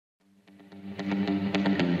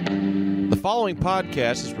The following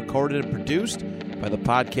podcast is recorded and produced by the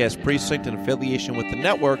Podcast Precinct in affiliation with the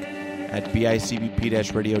network at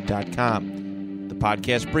bicbp-radio.com. The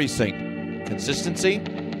Podcast Precinct. Consistency,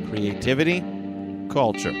 creativity,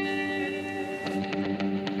 culture.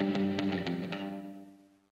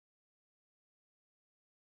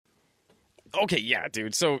 Okay, yeah,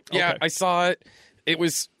 dude. So, yeah, Okay. I saw it. It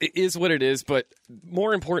is what it is, but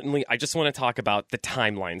more importantly, I just want to talk about the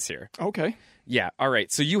timelines here. Okay. Yeah, all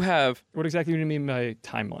right. So you have, What exactly do you mean by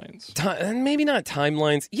timelines? maybe not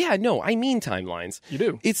timelines. Yeah, no, I mean timelines. You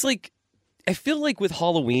do. It's like, I feel like with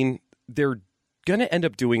Halloween, they're going to end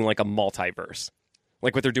up doing like a multiverse,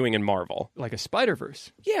 like what they're doing in Marvel. Like a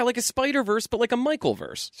Spider-Verse. Yeah, like a Spider-Verse, but like a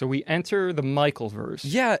Michael-verse. So we enter the Michael-verse.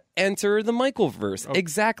 Yeah, enter the Michael-verse.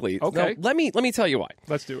 Exactly. Okay. Now, let me tell you why.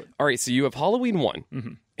 Let's do it. All right, so you have Halloween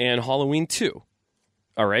 1 and Halloween 2.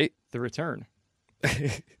 All right? The Return.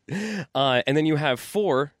 And then you have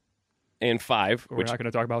 4 and 5, We're which not going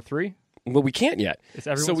to talk about 3. well, we can't yet. It's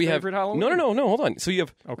everyone's so we favorite have, Halloween? No, hold on. So you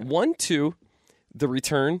have Okay. 1, 2, The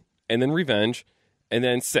Return, and then Revenge, and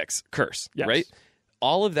then 6, Curse, Yes. right?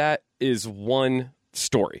 All of that is one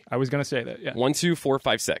story. I was going to say that, yeah. 1, 2, 4,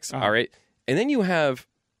 5, 6, Uh-huh. all right? And then you have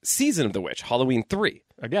Season of the Witch, Halloween 3.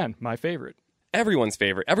 Again, my favorite. Everyone's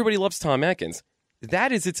favorite. Everybody loves Tom Atkins.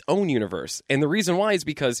 That is its own universe. And the reason why is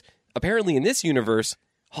because apparently in this universe,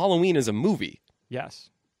 Halloween is a movie. Yes.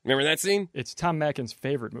 Remember that scene? It's Tom Atkins'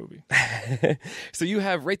 favorite movie. So you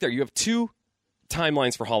have right there, you have 2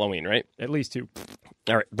 timelines for Halloween, right? At least 2.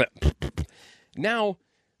 All right, but now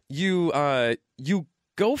you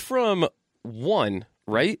go from 1,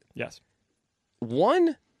 right? Yes.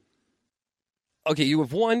 1. Okay, you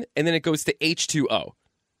have 1, and then it goes to H2O,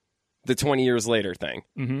 the 20 years later thing,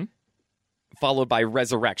 Mm-hmm. followed by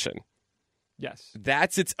Resurrection. Yes.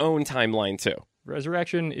 That's its own timeline too.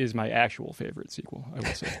 Resurrection is my actual favorite sequel, I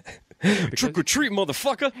will say. Trick or treat,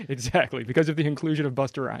 motherfucker! Exactly, because of the inclusion of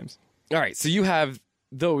Busta Rhymes. All right, so you have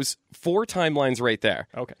those 4 timelines right there.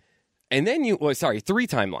 Okay. And then 3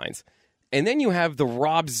 timelines. And then you have the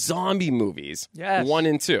Rob Zombie movies, Yes. 1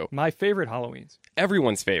 and 2. My favorite Halloweens.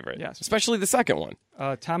 Everyone's favorite, Yes. especially the second one.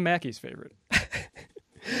 Tom Mackey's favorite.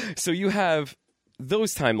 So you have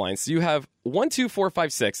those timelines. So you have 1, 2, 4,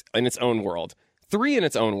 5, 6 in its own world, 3 in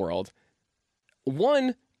its own world,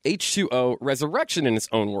 1 H2O Resurrection in its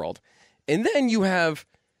own world. And then you have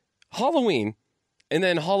Halloween, and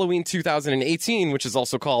then Halloween 2018, which is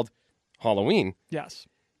also called Halloween. Yes.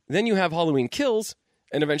 Then you have Halloween Kills,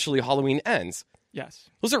 and eventually Halloween Ends. Yes.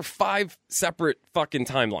 Those are 5 separate fucking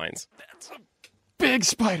timelines. Big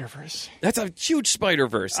Spider-Verse. That's a huge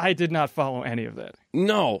Spider-Verse. I did not follow any of that.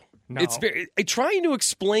 No. No. It's very trying to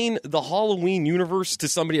explain the Halloween universe to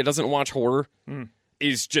somebody that doesn't watch horror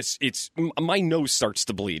is just my nose starts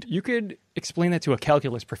to bleed. You could explain that to a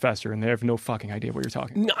calculus professor and they have no fucking idea what you're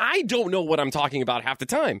talking about. I don't know what I'm talking about half the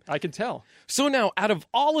time. I can tell. So now out of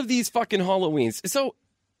all of these fucking Halloweens,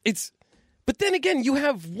 but then again, you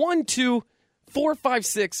have 1, 2, 4, 5,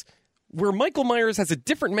 6 where Michael Myers has a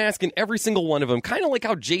different mask in every single one of them, kind of like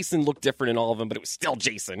how Jason looked different in all of them, but it was still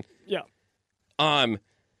Jason. Yeah.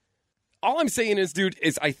 All I'm saying is, dude,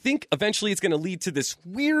 is I think eventually it's going to lead to this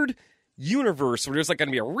weird universe where there's like going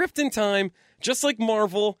to be a rift in time, just like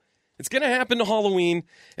Marvel. It's going to happen to Halloween,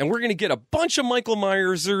 and we're going to get a bunch of Michael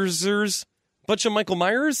Myers. You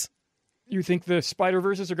think the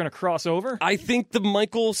Spider-Verses are going to cross over? I think the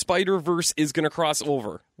Michael Spider-Verse is going to cross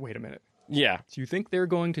over. Wait a minute. Yeah. Do you think they're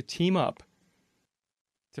going to team up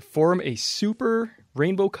to form a super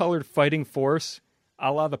rainbow-colored fighting force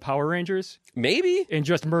a la the Power Rangers Maybe. and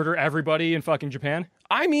just murder everybody in fucking Japan?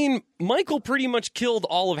 I mean, Michael pretty much killed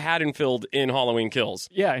all of Haddonfield in Halloween Kills.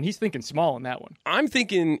 Yeah, and he's thinking small in that one. I'm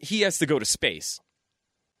thinking he has to go to space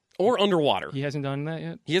or underwater. He hasn't done that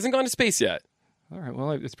yet? He hasn't gone to space yet. All right,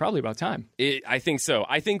 well, it's probably about time. I think so.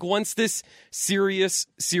 I think once this serious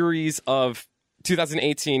series of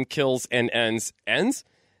 2018 Kills and ends,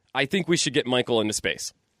 I think we should get Michael into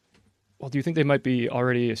space. Well, do you think they might be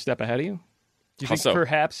already a step ahead of you? Do you How think so?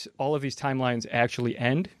 perhaps all of these timelines actually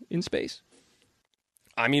end in space?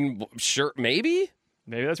 I mean, sure, maybe?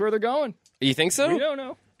 Maybe that's where they're going. You think so? We don't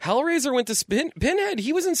know. Hellraiser went to Pinhead.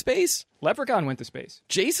 He was in space. Leprechaun went to space.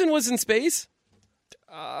 Jason was in space.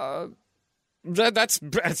 That's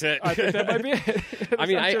it. I think that might be it. I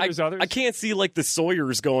mean, I'm sure there's others. I can't see like the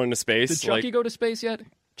Sawyers going to space. Did Chucky like, go to space yet?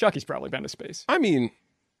 Chucky's probably been to space. I mean,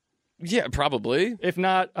 yeah, probably. If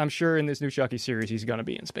not, I'm sure in this new Chucky series he's going to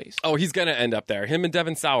be in space. Oh, he's gonna end up there. Him and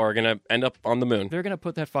Devin Sauer are gonna end up on the moon. They're going to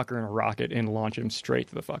put that fucker in a rocket and launch him straight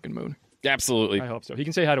to the fucking moon. Absolutely. I hope so. He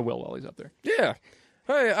can say hi to Will while he's up there. Yeah.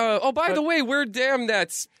 Hey, by the way,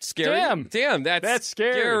 that's scary. Damn, that's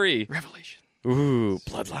scary. Revelation. Ooh,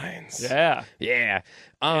 Bloodlines. Yeah.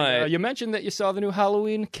 Yeah. You mentioned that you saw the new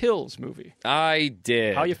Halloween Kills movie. I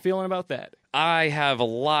did. How you feeling about that? I have a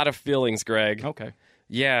lot of feelings, Greg. Okay.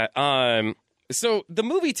 Yeah. So the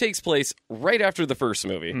movie takes place right after the first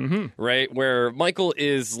movie, right? Where Michael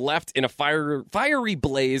is left in a fiery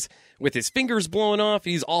blaze with his fingers blown off.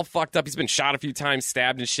 He's all fucked up. He's been shot a few times,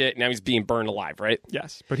 stabbed and shit. And now he's being burned alive, right?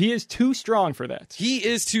 Yes, but he is too strong for that. He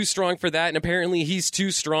is too strong for that. And apparently he's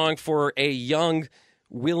too strong for a young,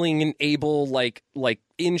 willing, and able, like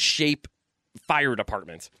in shape fire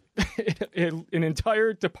department. An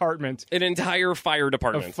entire department An entire fire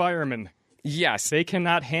department. of firemen. Yes. They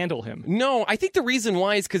cannot handle him. No, I think the reason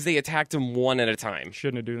why is because they attacked him one at a time.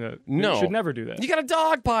 Shouldn't have done that. No. Should never do that. You got a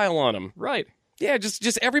dog pile on him. Right. Yeah,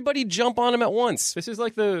 just everybody jump on him at once. This is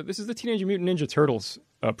the Teenage Mutant Ninja Turtles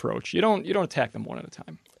approach. You don't attack them one at a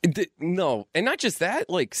time. No, and not just that.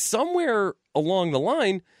 Like somewhere along the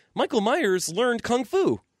line, Michael Myers learned kung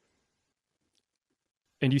fu.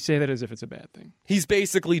 And you say that as if it's a bad thing. He's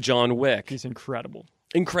basically John Wick. He's incredible.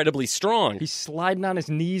 Incredibly strong. He's sliding on his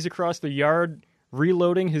knees across the yard,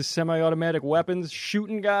 reloading his semi-automatic weapons,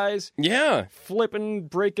 shooting guys, Yeah, flipping,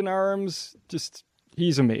 breaking arms.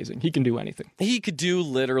 He's amazing. He can do anything. he could do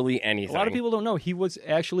literally anything. A lot of people don't know he was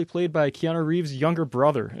actually played by Keanu Reeves' younger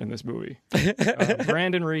brother in this movie,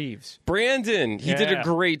 Brandon Reeves. Brandon, he did a Yeah.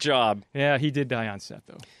 great job. Yeah, he did die on set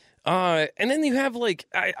though. And then you have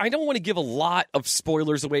I don't want to give a lot of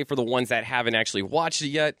spoilers away for the ones that haven't actually watched it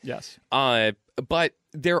yet. Yes. But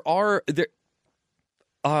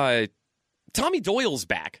Tommy Doyle's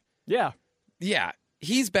back. Yeah, Yeah,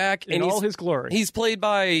 he's back in and all his glory. he's played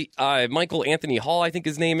by Michael Anthony Hall, I think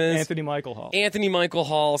his name is. Anthony Michael Hall. Anthony Michael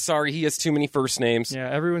Hall. Sorry, he has too many first names.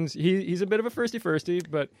 Yeah, he's a bit of a firsty,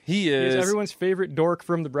 but He he's is. everyone's favorite dork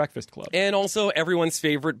from the Breakfast Club. And also everyone's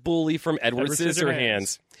favorite bully from Edward Edward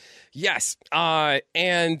Scissorhands. Yes.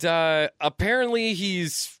 And apparently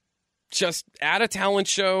he's just at a talent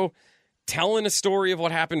show telling a story of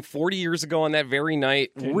what happened 40 years ago on that very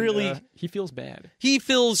night. And, Really, he feels bad, he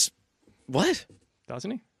feels... What?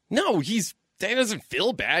 doesn't he? No, he doesn't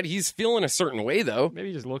feel bad. He's feeling a certain way, though. Maybe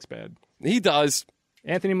he just looks bad. He does.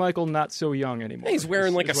 Anthony Michael, not so young anymore. He's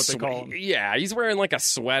wearing like a what they call sweater. him. Yeah, he's wearing like a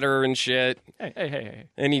sweater and shit. Hey.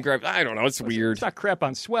 And he grabs... I don't know. It's weird. It's not crap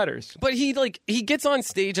on sweaters. But he gets on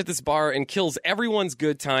stage at this bar and kills everyone's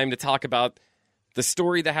good time to talk about the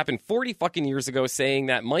story that happened 40 fucking years ago, saying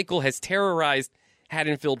that Michael has terrorized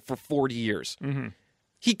Haddonfield for 40 years. Mm-hmm.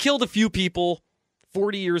 He killed a few people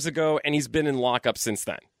 40 years ago, and he's been in lockup since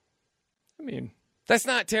then. I mean, That's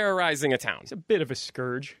not terrorizing a town. it's a bit of a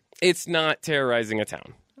scourge. It's not terrorizing a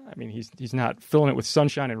town. I mean, he's not filling it with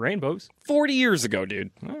sunshine and rainbows. 40 years ago,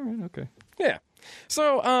 dude. All right, okay. Yeah.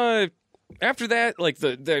 So after that, like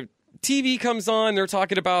the TV comes on, they're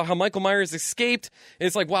talking about how Michael Myers escaped. And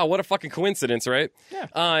it's like, wow, what a fucking coincidence, right? Yeah.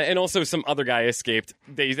 And also some other guy escaped.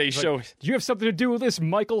 They show... Do you have something to do with this,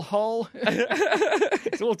 Michael Hall?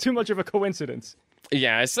 It's a little too much of a coincidence.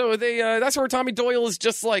 Yeah, so that's where Tommy Doyle is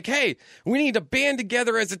just like, hey, we need to band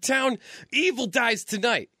together as a town. Evil dies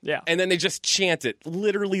tonight. Yeah. And then they just chant it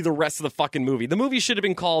literally the rest of the fucking movie. The movie should have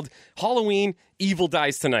been called Halloween, Evil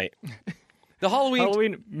Dies Tonight. The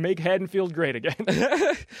Halloween make Haddonfield great again.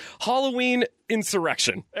 Halloween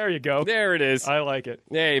Insurrection. There you go. There it is. I like it.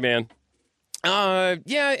 Hey, man.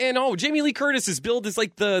 Yeah, and Jamie Lee Curtis is billed as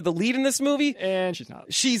like the lead in this movie. And she's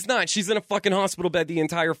not. She's not. She's in a fucking hospital bed the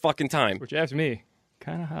entire fucking time. Which, ask me,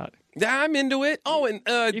 kind of hot. I'm into it. Oh, and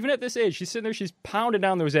Even at this age, she's sitting there, she's pounding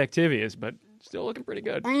down those Activias, but still looking pretty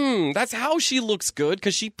good. that's how she looks good,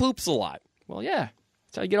 because she poops a lot. Well, yeah.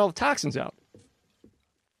 That's how you get all the toxins out.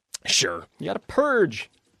 Sure. You got to purge.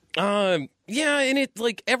 Yeah, and it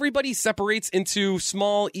like everybody separates into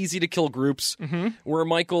small, easy to kill groups where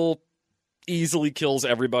Michael easily kills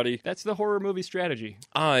everybody. That's the horror movie strategy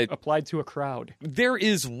Uh, applied to a crowd. there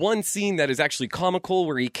is one scene that is actually comical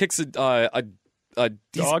where he kicks a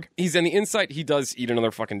Dog? He's on the inside. He does eat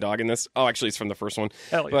another fucking dog in this. Oh, actually, it's from the first one.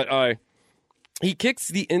 Hell yeah. But he kicks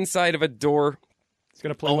the inside of a door It's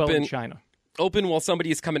going to play well in Open. China. open while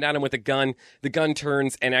somebody is coming at him with a gun. The gun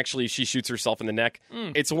turns, and actually she shoots herself in the neck.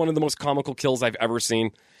 It's one of the most comical kills I've ever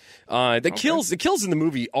seen. The kills in the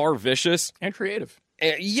movie are vicious. And creative.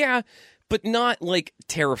 Yeah, but not like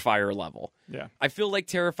Terrifier level. Yeah. I feel like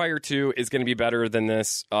Terrifier 2 is going to be better than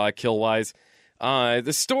this kill-wise.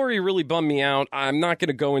 The story really bummed me out. I'm not going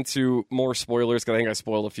to go into more spoilers because I think I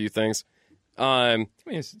spoiled a few things. I mean,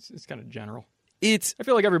 it's kind of general. I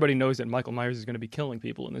feel like everybody knows that Michael Myers is going to be killing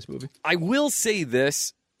people in this movie. I will say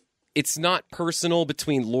this. it's not personal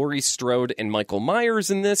between Laurie Strode and Michael Myers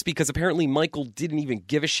in this because apparently Michael didn't even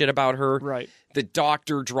give a shit about her. Right. The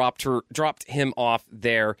doctor dropped him off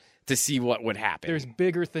there to see what would happen. There's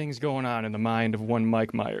bigger things going on in the mind of one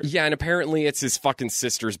Mike Myers. Yeah, and apparently it's his fucking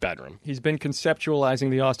sister's bedroom. He's been conceptualizing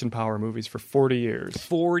the Austin Power movies for 40 years.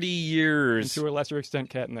 40 years. And to a lesser extent,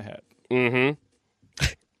 Cat in the Hat. Mm-hmm.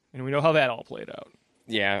 And we know how that all played out.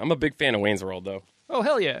 Yeah, I'm a big fan of Wayne's World, though. Oh,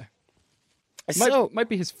 hell yeah. Might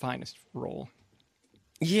be his finest role.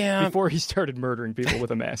 Yeah. Before he started murdering people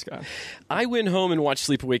with a mask on. I went home and watched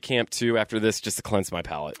Sleepaway Camp 2 after this just to cleanse my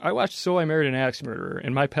palate. I watched So I Married an Axe Murderer,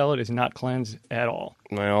 and my palate is not cleansed at all.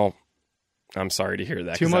 Well, I'm sorry to hear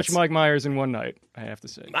that. Too much Mike Myers in one night, I have to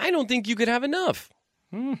say. I don't think you could have enough.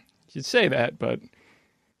 You'd say that, but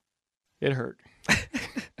it hurt.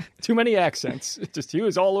 Too many accents. He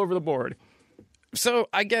was all over the board. So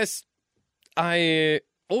I guess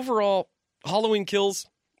overall, Halloween Kills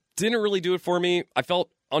didn't really do it for me. I felt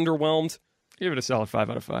underwhelmed. Give it a solid 5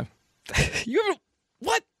 out of 5. You haven't...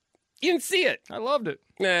 What? You didn't see it? I loved it.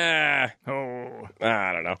 Nah. Oh.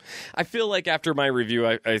 I don't know. I feel like after my review,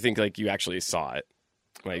 I think like you actually saw it.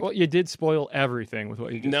 Like, Well, you did spoil everything with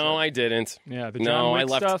what you just said. no, I didn't. Yeah, the John Wick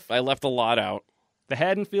stuff, I left a lot out. the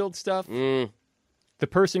Haddonfield stuff, Mm. the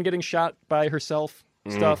person getting shot by herself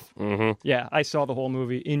stuff. Mm-hmm. Yeah, I saw the whole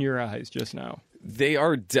movie in your eyes just now. They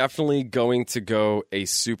are definitely going to go a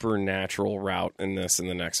supernatural route in this in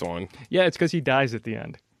the next one. Yeah, it's because he dies at the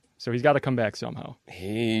end. So he's got to come back somehow.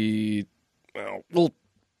 Well,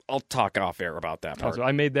 I'll talk off air about that part. Also,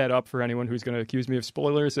 I made that up for anyone who's going to accuse me of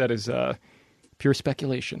spoilers. That is pure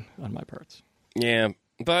speculation on my parts. Yeah,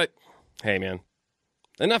 but hey, man,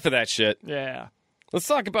 enough of that shit. Yeah. Let's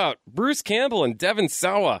talk about Bruce Campbell and Devon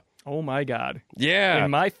Sawa. Oh, my God. Yeah.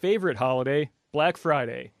 And my favorite holiday, Black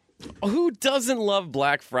Friday. Who doesn't love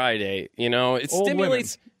Black Friday? You know, it Old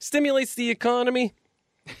stimulates the economy.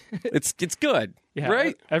 It's good, Yeah,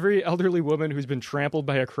 right? Every elderly woman who's been trampled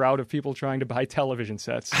by a crowd of people trying to buy television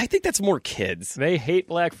sets. I think that's more kids. They hate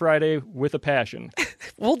Black Friday with a passion.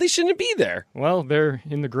 Well, they shouldn't be there. Well, they're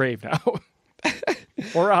in the grave now.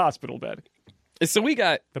 Or a hospital bed. So we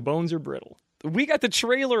got The bones are brittle. the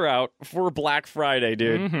trailer out for Black Friday,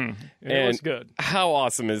 dude. Mm-hmm. It was good. How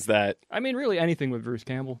awesome is that? I mean, really anything with Bruce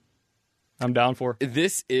Campbell, I'm down for.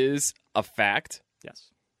 This is a fact,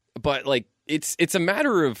 Yes. but like it's a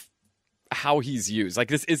matter of how he's used. Like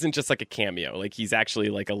this isn't just like a cameo. Like he's actually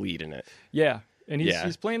like a lead in it. Yeah, and Yeah.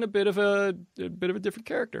 he's playing a bit of a different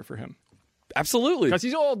character for him Absolutely. because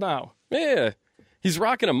he's old now. Yeah. He's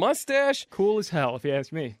rocking a mustache. Cool as hell, if you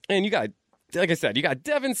ask me. And you got, like I said, you got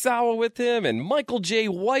Devon Sawa with him and Michael J.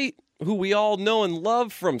 White, who we all know and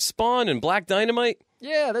love from Spawn and Black Dynamite.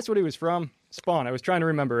 Yeah, that's what he was from. Spawn. I was trying to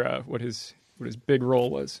remember what his big role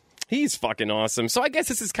was. He's fucking awesome. So I guess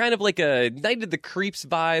this is kind of like a Night of the Creeps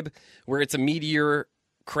vibe, where it's a meteor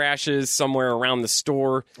crashes somewhere around the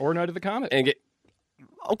store. Or Night of the Comet. And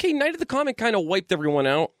okay, Night of the Comet kind of wiped everyone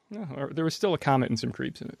out. Yeah, or there was still a comet and some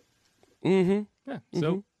creeps in it. Mm-hmm. Yeah,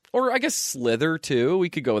 so Or I guess Slither, too. We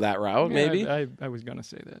could go that route, maybe. I was going to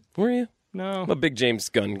say that. Were you? No. I'm a big James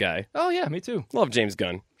Gunn guy. Oh, yeah, me too. Love James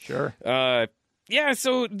Gunn. Sure. Yeah,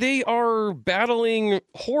 so they are battling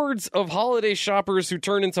hordes of holiday shoppers who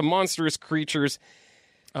turn into monstrous creatures.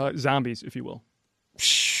 Zombies, if you will.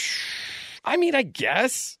 I mean, I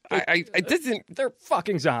guess. I didn't. They're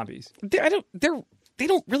fucking zombies. They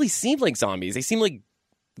don't really seem like zombies. They seem like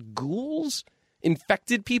ghouls,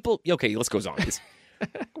 infected people. Okay, let's go zombies.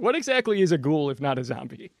 What exactly is a ghoul if not a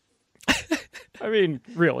zombie? I mean,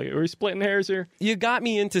 really, are we splitting hairs here? You got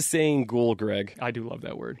me into saying ghoul, Greg. I do love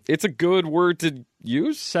that word. It's a good word to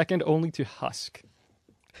use. Second only to husk,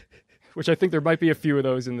 which I think there might be a few of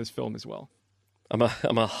those in this film as well. I'm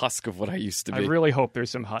a husk of what I used to be. I really hope there's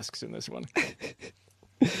some husks in this one.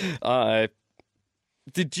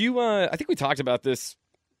 Did you? I think we talked about this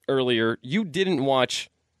earlier. You didn't watch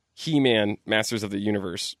He-Man: Masters of the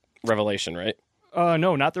Universe Revelation, right?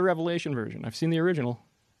 No, not the Revelation version. I've seen the original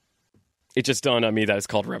It just dawned on me that it's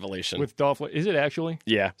called Revelation. with Dolph. Is it actually?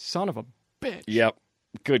 Yeah. Son of a bitch. Yep.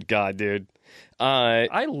 Good God, dude.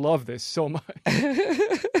 I love this so much.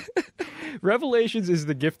 Revelations is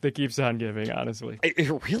the gift that keeps on giving, honestly. It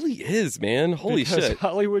really is, man. Holy Because shit.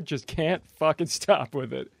 Hollywood just can't fucking stop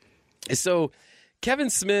with it. So, Kevin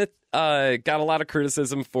Smith got a lot of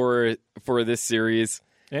criticism for this series.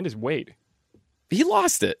 And his weight. He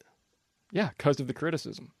lost it. Yeah, because of the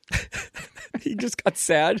criticism. He just got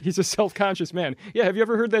sad. He's a self-conscious man. Yeah, have you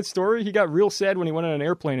ever heard that story? He got real sad when he went on an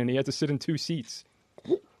airplane and he had to sit in two seats.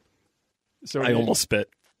 So I almost spit.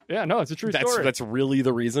 Yeah, no, it's a true story. That's really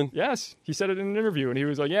the reason? Yes, he said it in an interview, and he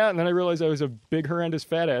was like, "Yeah," and then I realized I was a big, horrendous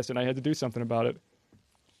fat ass, and I had to do something about it.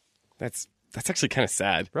 That's actually kind of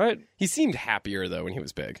sad. Right? He seemed happier, though, when he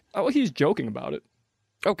was big. Oh, well, he's joking about it.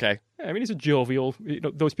 Okay. Yeah, I mean, he's a jovial.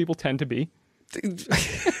 Those people tend to be.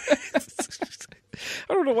 I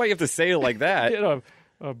don't know why you have to say it like that. He had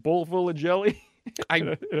a bowl full of jelly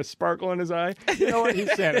and a sparkle in his eye. You know what?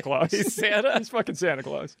 He's Santa Claus. He's Santa? He's fucking Santa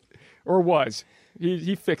Claus. Or was.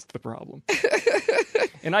 He fixed the problem.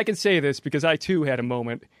 And I can say this because I, too, had a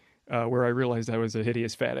moment where I realized I was a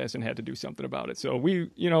hideous fat ass and had to do something about it. So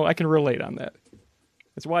I can relate on that.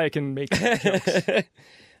 That's why I can make jokes.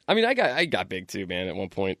 I mean, I got big, too, man, at one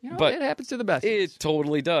point. But it happens to the best of us. it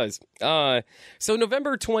totally does. So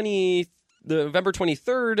November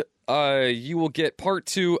 23rd, you will get part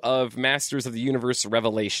 2 of Masters of the Universe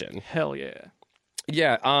Revelation. Hell yeah.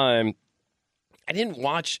 Yeah, I didn't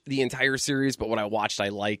watch the entire series, but what I watched I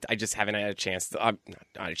liked. I just haven't had a chance. Not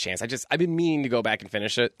a chance. I've been meaning to go back and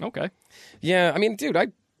finish it. Okay. Yeah, I mean, dude, I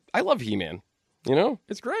love He-Man. You know?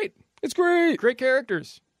 It's great. It's great. Great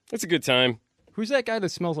characters. It's a good time. Who's that guy that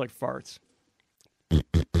smells like farts? You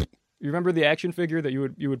remember the action figure that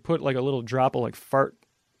you would put like a little drop of like fart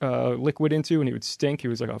liquid into and he would stink? He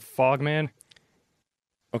was like a fog man.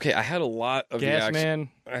 Okay, I had a lot of Gas the action. man.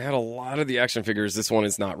 I had a lot of the action figures. This one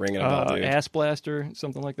is not ringing a bell, dude. Ass blaster,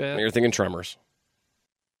 something like that. You're thinking Tremors.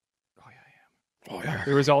 Oh yeah, Oh yeah.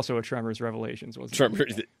 There was also a Tremors Revelations, wasn't there?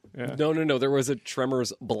 Tremors. Yeah. No. There was a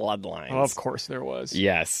Tremors Bloodlines. Of course there was.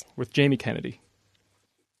 Yes. With Jamie Kennedy.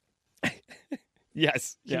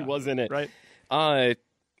 Yes, he was in it. Right.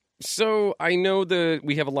 So I know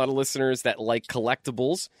we have a lot of listeners that like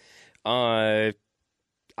collectibles. I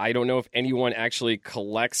don't know if anyone actually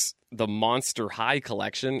collects the Monster High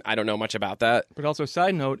collection. I don't know much about that. But also,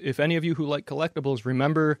 side note, if any of you who like collectibles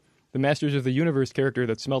remember the Masters of the Universe character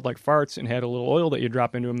that smelled like farts and had a little oil that you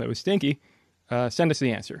drop into him that was stinky, send us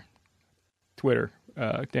the answer. Twitter.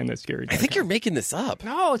 Damn, that's scary. I think you're making this up.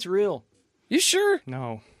 No, it's real. You sure?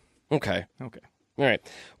 No. Okay. Okay. All right.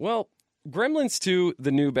 Well, Gremlins 2,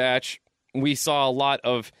 the new batch, we saw a lot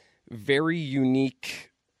of very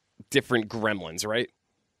unique, different gremlins, right?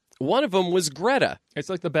 One of them was Greta. It's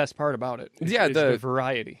like the best part about it. Yeah, it's the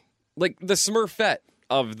variety. Like the Smurfette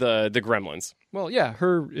of the gremlins. Well, yeah,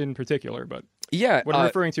 her in particular, but Yeah. what I'm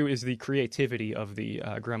referring to is the creativity of the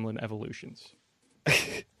gremlin evolutions.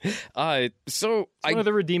 It's one of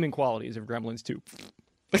the redeeming qualities of Gremlins 2.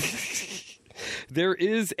 There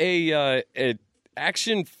is a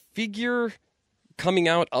action figure coming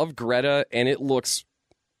out of Greta, and it looks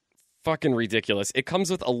fucking ridiculous. It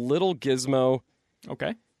comes with a little gizmo.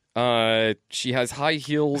 Okay. She has high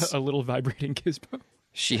heels. A little vibrating gizmo.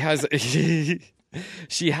 She has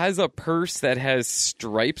she has a purse that has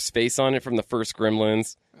Stripes' face on it from the first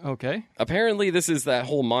Gremlins. Okay. Apparently, this is that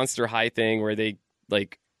whole Monster High thing where they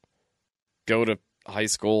like go to high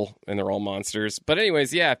school and they're all monsters. But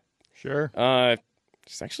anyways, yeah. Sure.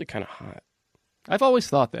 She's actually kind of hot. I've always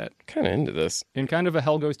thought that. Kind of into this. In kind of a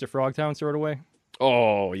Hell Goes to Frogtown sort of way.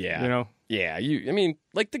 Oh, yeah. You know? Yeah, I mean,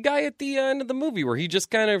 like the guy at the end of the movie where he just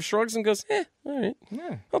kind of shrugs and goes, all right,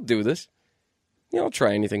 Yeah. I'll do this. Yeah, I'll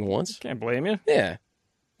try anything once. Can't blame you. Yeah.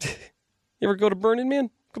 You ever go to Burning Man?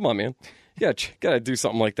 Come on, man. Yeah, gotta do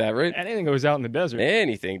something like that, right? Anything goes out in the desert.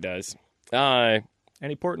 Anything does.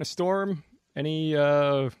 Any port in a storm? Any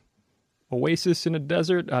oasis in a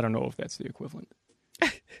desert? I don't know if that's the equivalent.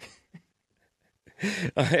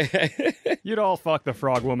 You'd all fuck the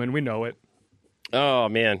frog woman. We know it. Oh,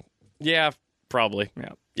 man. Yeah, probably.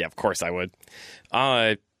 Yeah. Yeah, of course I would.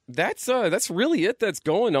 That's really it that's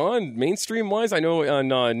going on mainstream-wise. I know on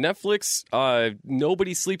Netflix,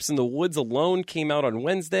 Nobody Sleeps in the Woods Alone came out on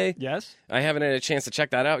Wednesday. Yes. I haven't had a chance to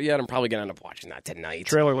check that out yet. I'm probably going to end up watching that tonight.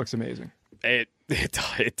 Trailer looks amazing. It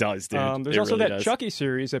does, dude. There's It also really that does. Chucky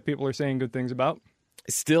series that people are saying good things about.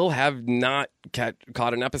 Still have not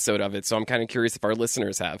caught an episode of it, so I'm kind of curious if our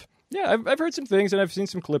listeners have. Yeah, I've heard some things and I've seen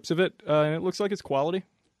some clips of it, and it looks like it's quality.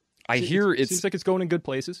 I hear It seems like it's going in good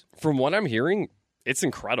places. From what I'm hearing, it's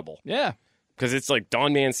incredible. Yeah. Because it's like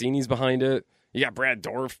Don Mancini's behind it. You got Brad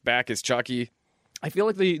Dourif back as Chucky. I feel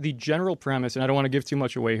like the general premise, and I don't want to give too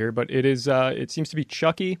much away here, but it is it seems to be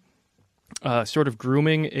Chucky sort of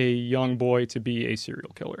grooming a young boy to be a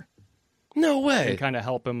serial killer. No way. And kind of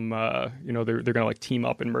help him, they're going to like team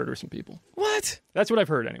up and murder some people. What? That's what I've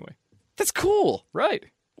heard anyway. That's cool. Right.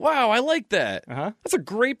 Wow, I like that. Uh-huh. That's a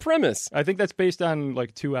great premise. I think that's based on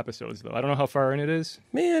like 2 episodes, though. I don't know how far in it is.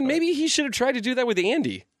 Man, maybe he should have tried to do that with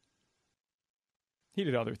Andy. He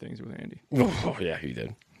did other things with Andy. Oh, yeah, he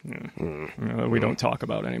did. We don't talk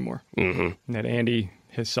about anymore. Mm-hmm. That Andy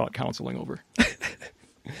has sought counseling over.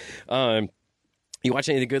 You watch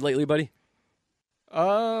anything good lately, buddy?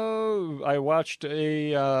 I watched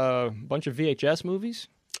a bunch of VHS movies.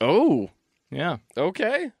 Oh, Yeah,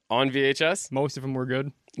 okay. On VHS? most of them were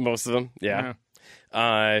good. Most of them, yeah.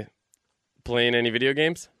 Playing any video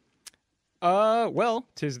games? Well,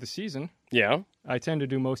 'tis the season. Yeah. I tend to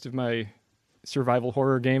do most of my survival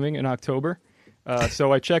horror gaming in October.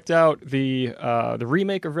 So I checked out the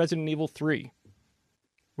remake of Resident Evil 3,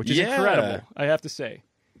 which is incredible, I have to say.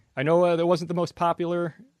 I know that wasn't the most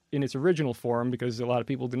popular in its original form because a lot of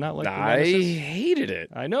people did not like the I Nemesis. hated it.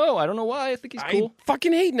 I know. I don't know why. I think he's cool. I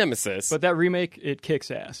fucking hate Nemesis. But that remake, it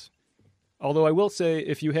kicks ass. Although I will say,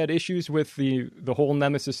 if you had issues with the whole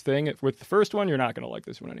Nemesis thing with the first one, you're not going to like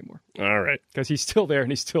this one anymore. All right. Because he's still there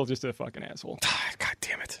and he's still just a fucking asshole. God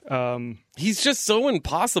damn it. He's just so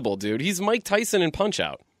impossible, dude. He's Mike Tyson in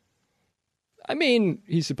Punch-Out. I mean,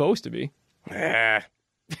 he's supposed to be. Ah.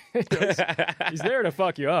 He's there to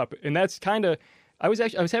fuck you up. And that's kind of... I was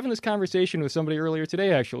having this conversation with somebody earlier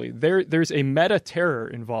today, actually. There's a meta terror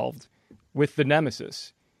involved with the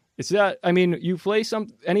Nemesis. It's that, I mean, you play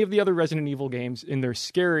any of the other Resident Evil games, and they're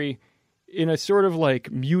scary in a sort of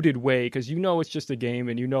like muted way, because you know it's just a game,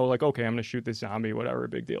 and you know, like, okay, I'm going to shoot this zombie, whatever,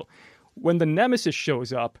 big deal. When the Nemesis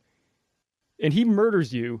shows up, and he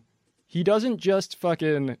murders you, he doesn't just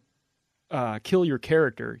fucking kill your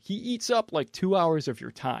character. He eats up like 2 hours of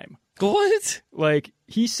your time. What? Like,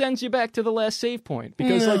 he sends you back to the last save point,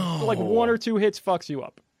 because like one or two hits fucks you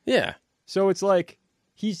up. Yeah. So it's like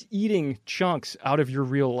he's eating chunks out of your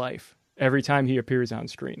real life every time he appears on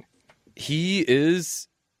screen. He is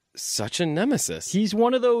such a nemesis. He's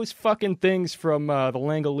one of those fucking things from the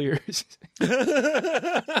Langoliers.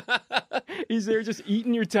 He's there just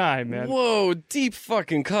eating your time, man. Whoa, deep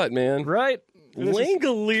fucking cut, man. Right?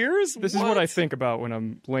 Langoliers? This is what I think about when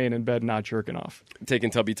I'm laying in bed not jerking off. Taking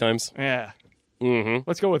tubby times? Yeah. Mm-hmm.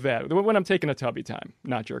 Let's go with that. When I'm taking a tubby time,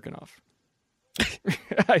 not jerking off.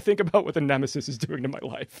 I think about what the Nemesis is doing to my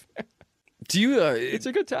life. Do you... It's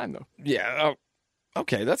a good time, though. Yeah.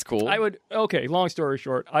 Okay, that's cool. Okay, long story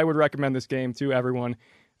short, I would recommend this game to everyone.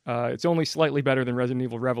 It's only slightly better than Resident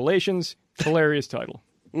Evil Revelations. Hilarious title.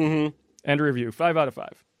 Mm-hmm. End review. 5 out of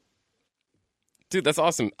 5. Dude, that's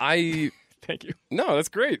awesome. Thank you. No, that's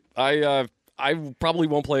great. I probably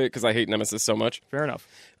won't play it because I hate Nemesis so much. Fair enough.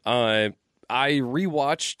 I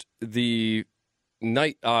rewatched the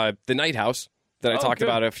Night House that I talked good.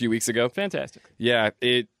 about a few weeks ago. Fantastic. Yeah,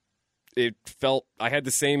 it felt I had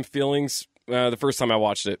the same feelings the first time I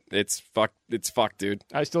watched it. It's fucked, dude.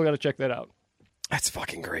 I still got to check that out. That's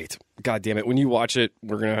fucking great. God damn it. When you watch it,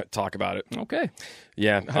 we're going to talk about it. Okay.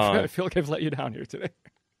 Yeah. I feel like I've let you down here today.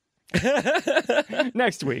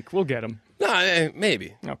 Next week, we'll get him.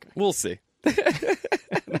 Maybe. Okay. We'll see.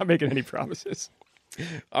 Not making any promises.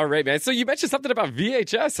 All right, man. So you mentioned something about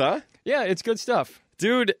VHS, huh? Yeah, it's good stuff.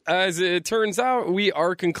 Dude, as it turns out, we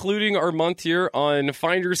are concluding our month here on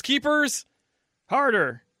Finders Keepers.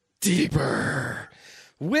 Harder. Deeper.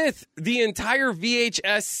 With the entire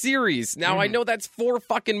VHS series. Now, I know that's 4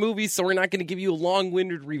 fucking movies, so we're not going to give you a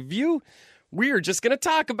long-winded review. We're just going to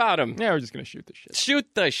talk about them. Yeah, we're just going to shoot the shit.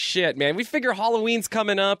 Shoot the shit, man. We figure Halloween's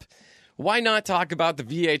coming up. Why not talk about the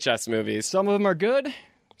VHS movies? Some of them are good.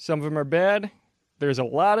 Some of them are bad. There's a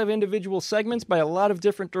lot of individual segments by a lot of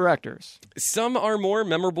different directors. Some are more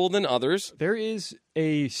memorable than others. There is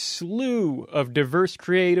a slew of diverse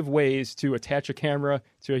creative ways to attach a camera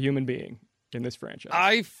to a human being in this franchise.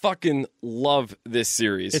 I fucking love this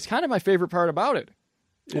series. It's kind of my favorite part about it.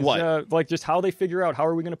 What? Like just how they figure out how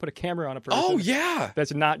are we going to put a camera on a person. Oh, yeah.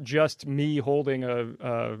 That's not just me holding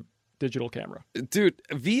a digital camera. Dude,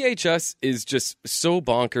 VHS is just so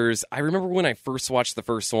bonkers. I remember when I first watched the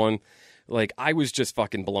first one, like, I was just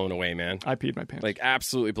fucking blown away, man. I peed my pants. Like,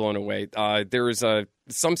 absolutely blown away. There's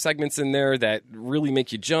some segments in there that really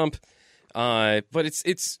make you jump. But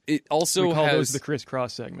it also we call has... those the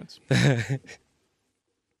crisscross segments. The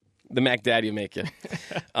Mac Daddy make you.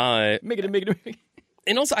 Make it.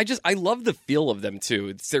 And also, I love the feel of them,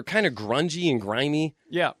 too. They're kind of grungy and grimy.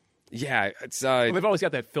 Yeah. Yeah, it's... Well, they've always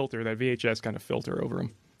got that filter, that VHS kind of filter over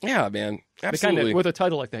them. Yeah, man. Absolutely. With a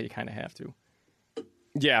title like that, you kind of have to.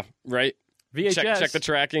 Yeah, right? VHS. Check the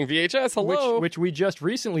tracking. VHS, hello. Which we just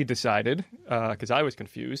recently decided, because I was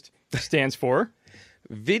confused, stands for...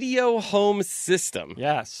 Video Home System.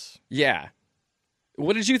 Yes. Yeah.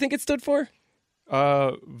 What did you think it stood for?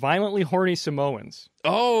 Violently Horny Samoans.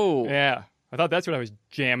 Oh. Yeah. I thought that's what I was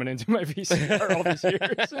jamming into my VCR all these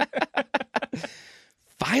years.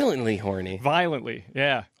 Violently horny. Violently,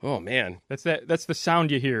 yeah. Oh man. That's the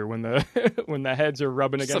sound you hear when the when the heads are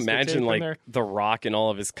rubbing Just against imagine the tape like in there. The Rock and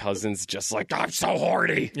all of his cousins just like, I'm so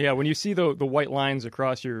horny. Yeah, when you see the white lines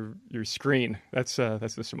across your screen, that's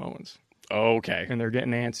the Samoans. Okay. And they're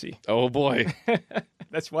getting antsy. Oh boy.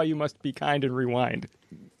 That's why you must be kind and rewind.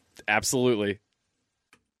 Absolutely.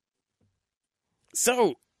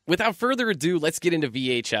 So, without further ado, let's get into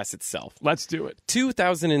VHS itself. Let's do it.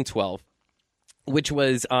 2012, which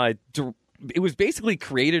was it was basically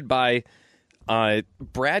created by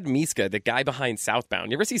Brad Miska, the guy behind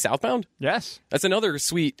Southbound. You ever see Southbound? Yes. That's another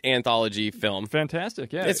sweet anthology film.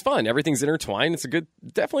 Fantastic, yeah. It's fun. Everything's intertwined. It's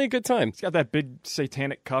definitely a good time. It's got that big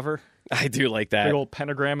satanic cover. I do like that. Big old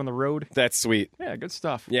pentagram on the road. That's sweet. Yeah, good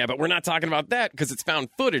stuff. Yeah, but we're not talking about that because it's found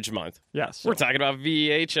footage month. Yes. We're talking about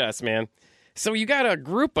VHS, man. So you got a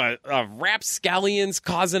group of rapscallions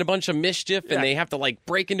causing a bunch of mischief, and they have to like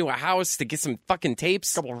break into a house to get some fucking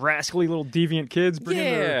tapes. A couple rascally little deviant kids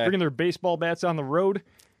bringing their baseball bats on the road,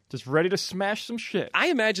 just ready to smash some shit. I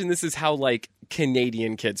imagine this is how like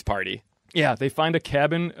Canadian kids party. Yeah, they find a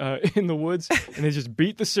cabin in the woods, and they just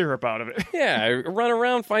beat the syrup out of it. Yeah, run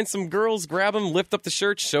around, find some girls, grab them, lift up the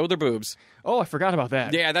shirt, show their boobs. Oh, I forgot about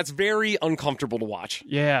that. Yeah, that's very uncomfortable to watch.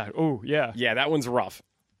 Yeah. Oh, yeah. Yeah, that one's rough.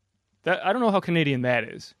 I don't know how Canadian that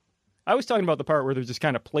is. I was talking about the part where they're just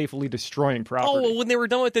kind of playfully destroying property. Oh, well, when they were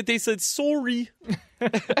done with it, they said, sorry.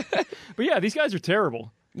 But yeah, these guys are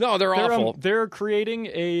terrible. No, they're awful. They're creating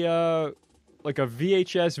a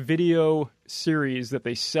VHS video series that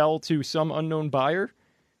they sell to some unknown buyer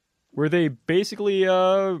where they basically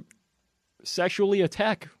sexually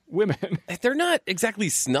attack women. They're not exactly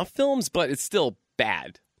snuff films, but it's still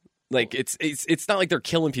bad. Like it's not like they're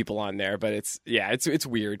killing people on there, but it's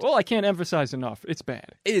weird. Well, I can't emphasize enough. It's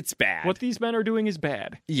bad. It's bad. What these men are doing is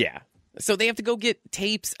bad. Yeah. So they have to go get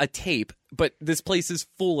a tape, but this place is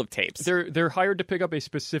full of tapes. They're hired to pick up a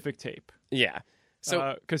specific tape. Yeah.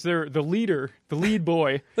 So because they're the lead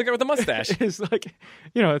boy. Look at with the mustache. Is like,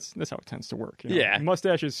 that's how it tends to work. Yeah.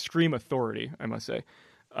 Mustaches scream authority, I must say.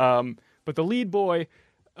 But the lead boy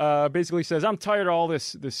basically says, I'm tired of all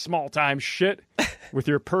this small time shit with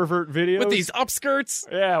your pervert videos. With these upskirts.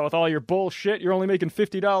 Yeah, with all your bullshit. You're only making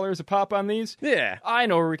 $50 a pop on these. Yeah. I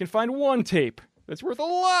know where we can find one tape that's worth a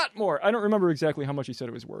lot more. I don't remember exactly how much he said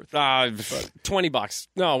it was worth. $20.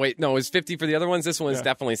 No, wait. No, it was 50 for the other ones. This one is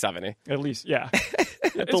definitely 70. At least, yeah.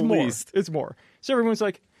 At the least. It's more. So everyone's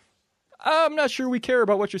like, I'm not sure we care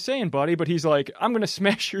about what you're saying, buddy, but he's like, I'm going to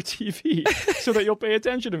smash your TV so that you'll pay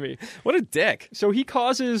attention to me. What a dick. So he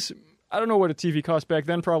causes, I don't know what a TV cost back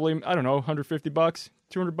then, probably, I don't know, $150,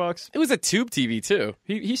 $200. It was a tube TV, too.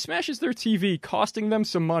 He smashes their TV, costing them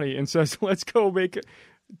some money, and says, let's go make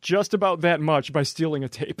just about that much by stealing a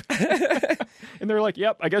tape. And they're like,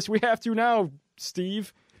 yep, I guess we have to now,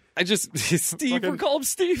 Steve. Steve, we'll call him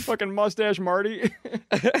Steve. Fucking Mustache Marty.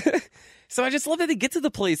 So I just love that they get to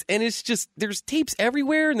the place, and it's just, there's tapes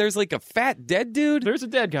everywhere, and there's like a fat dead dude. There's a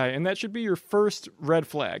dead guy, and that should be your first red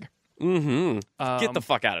flag. Mm-hmm. Get the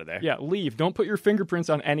fuck out of there. Yeah, leave. Don't put your fingerprints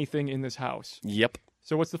on anything in this house. Yep.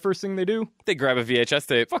 So what's the first thing they do? They grab a VHS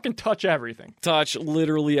tape. Fucking touch everything. Touch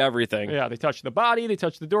literally everything. Yeah, they touch the body, they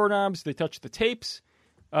touch the doorknobs, they touch the tapes.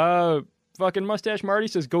 Fucking Mustache Marty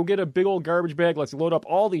says, go get a big old garbage bag. Let's load up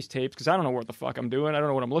all these tapes, because I don't know what the fuck I'm doing. I don't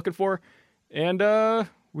know what I'm looking for. And,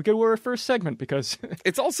 we go to our first segment, because...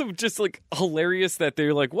 It's also just, like, hilarious that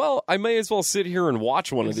they're like, well, I may as well sit here and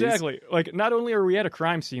watch one of these. Exactly. Like, not only are we at a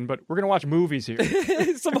crime scene, but we're going to watch movies here.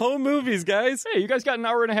 Some home movies, guys. Hey, you guys got an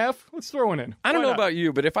hour and a half? Let's throw one in. I don't know about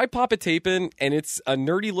you, but if I pop a tape in and it's a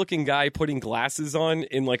nerdy-looking guy putting glasses on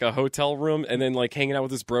in, like, a hotel room and then, like, hanging out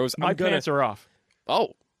with his bros, My pants are off.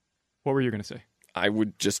 Oh. What were you going to say? I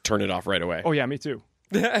would just turn it off right away. Oh, yeah, me too.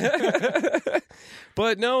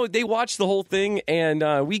 But no, they watched the whole thing,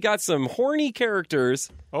 and we got some horny characters.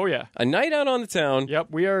 Oh, yeah. A night out on the town.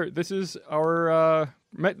 Yep, this is our,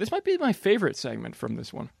 this might be my favorite segment from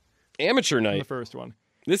this one. Amateur From night. the first one.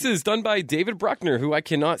 This is done by David Bruckner, who I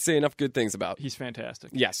cannot say enough good things about. He's fantastic.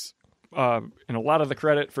 Yes. And a lot of the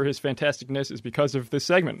credit for his fantasticness is because of this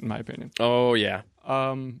segment, in my opinion. Oh, yeah.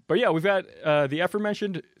 But yeah, we've got the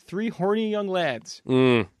aforementioned three horny young lads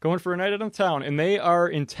going for a night out on town, and they are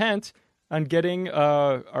intent on getting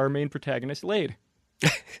our main protagonist laid.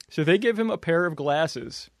 So they give him a pair of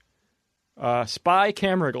glasses, spy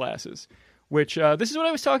camera glasses, which this is what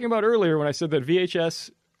I was talking about earlier when I said that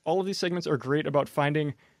VHS, all of these segments are great about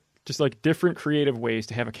finding just like different creative ways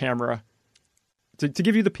to have a camera to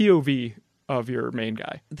give you the POV of your main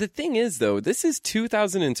guy. The thing is, though, this is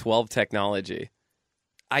 2012 technology.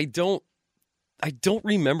 I don't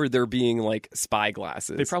remember there being like spy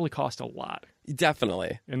glasses. They probably cost a lot.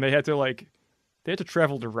 Definitely. And they had to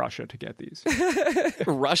travel to Russia to get these.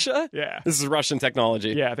 Russia? Yeah. This is Russian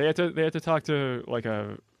technology. Yeah, they had to talk to like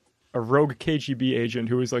a rogue KGB agent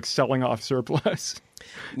who was like selling off surplus.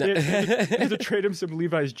 They had to trade him some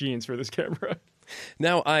Levi's jeans for this camera.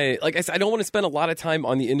 Now, like I said, I don't want to spend a lot of time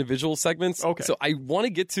on the individual segments. Okay. So I want to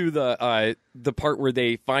get to the part where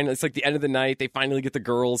they finally, it's like the end of the night, they finally get the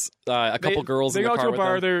girls, a couple girls in the car They go to a with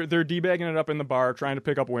bar, them. they're debagging it up in the bar, trying to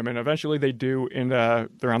pick up women. Eventually they do, and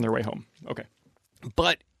they're on their way home. Okay.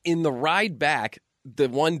 But in the ride back, the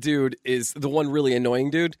one dude is the one really annoying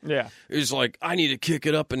dude. Yeah. Is like, I need to kick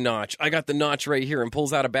it up a notch. I got the notch right here, and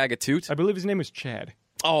pulls out a bag of toot. I believe his name was Chad.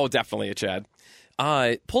 Oh, definitely a Chad.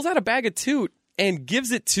 Pulls out a bag of toot and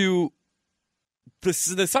gives it to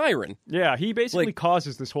the siren. Yeah, he basically Like-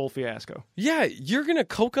 causes this whole fiasco. Yeah, you're gonna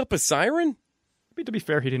coke up a siren? I mean, to be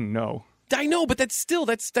fair, he didn't know. I know, but that's still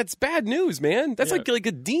that's bad news, man. That's Yeah. like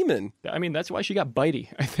a demon. I mean, that's why she got bitey,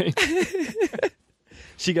 I think.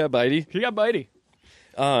 She got bitey. She got bitey.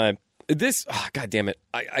 God damn it.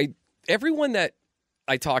 I everyone that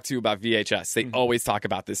I talk to about VHS, they always talk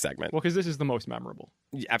about this segment. Well, because this is the most memorable.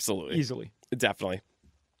 Yeah, absolutely. Easily. Definitely.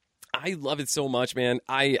 I love it so much, man.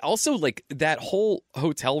 I also like that whole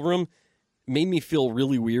hotel room made me feel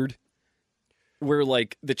really weird. Where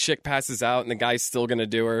like the chick passes out and the guy's still gonna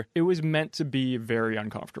do her. It was meant to be very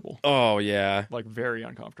uncomfortable. Oh yeah. Like, very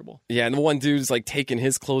uncomfortable. Yeah, and the one dude's like taking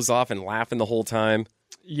his clothes off and laughing the whole time.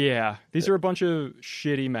 Yeah. These are a bunch of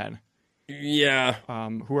shitty men Yeah.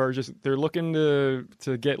 who are they're looking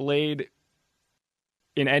to get laid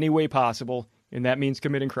in any way possible, and that means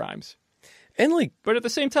committing crimes. And like But at the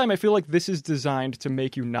same time, I feel like this is designed to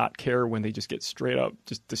make you not care when they just get straight up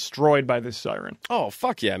just destroyed by this siren. oh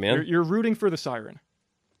fuck yeah, man. You're rooting for the siren.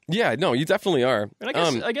 Yeah, no, you definitely are. And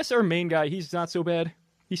I guess our main guy, he's not so bad.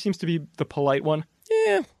 He seems to be the polite one.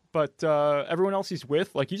 Yeah. But everyone else he's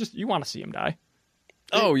with, like, you want to see him die.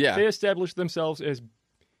 Oh yeah. They established themselves as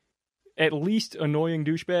at least annoying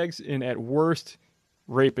douchebags and at worst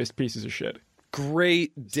rapist pieces of shit.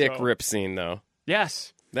 Great dick So- rip scene though.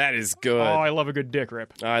 Yes. That is good. Oh, I love a good dick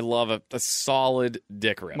rip. I love a solid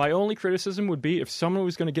dick rip. My only criticism would be if someone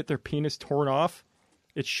was going to get their penis torn off,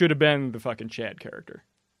 it should have been the fucking Chad character.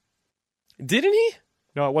 Didn't he?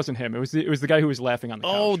 No, it wasn't him. It was the guy who was laughing on the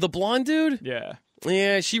couch. Oh, the blonde dude? Yeah.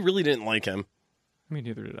 Yeah, she really didn't like him. I mean,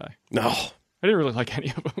 neither did I. No. I didn't really like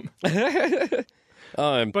any of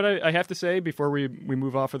them. But I have to say, before we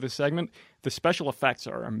move off of this segment, the special effects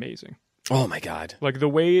are amazing. Oh my god. Like the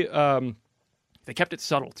way they kept it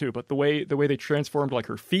subtle too, but the way they transformed like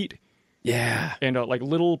her feet Yeah. and like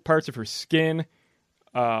little parts of her skin,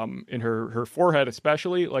 in her forehead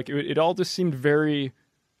especially, like it all just seemed very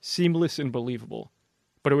seamless and believable.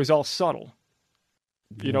 But it was all subtle.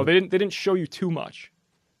 You know, they didn't show you too much.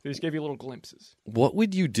 They just gave you little glimpses. What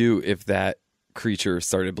would you do if that creature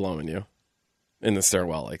started blowing you in the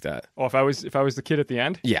stairwell like that? Oh, if I was the kid at the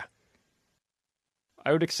end, Yeah.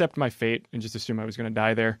 I would accept my fate and just assume I was going to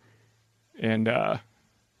die there, and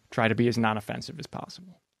try to be as non-offensive as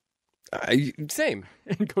possible. Same.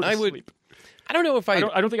 And go to I would- sleep. I don't know if I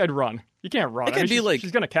don't think I'd run. You can't run. I could be she's, like-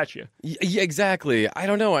 she's going to catch you. Yeah, exactly. I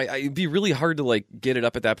don't know. It'd be really hard to like get it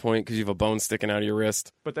up at that point because you have a bone sticking out of your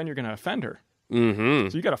wrist. But then you're going to offend her. Mm-hmm.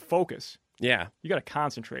 So you got to focus. Yeah. You got to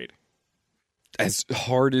concentrate. As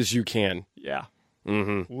hard as you can. Yeah.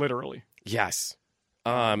 Mm-hmm. Literally. Yes.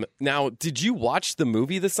 Now, did you watch the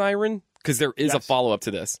movie The Siren? Because there is a Yes. follow-up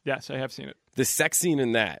to this. Yes, I have seen it. The sex scene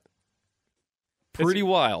in that. Pretty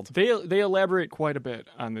wild. They elaborate quite a bit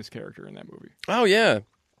on this character in that movie. Oh, yeah.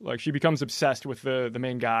 Like, she becomes obsessed with the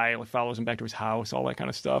main guy, like follows him back to his house, all that kind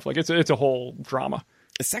of stuff. Like, it's a whole drama.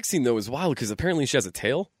 The sex scene, though, is wild because apparently she has a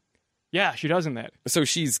tail. Yeah, she does in that. So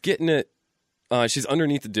she's getting it. She's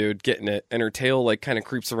underneath the dude getting it, and her tail like kind of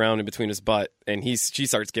creeps around in between his butt, and she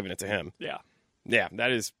starts giving it to him. Yeah. Yeah,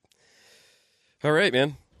 that is all right,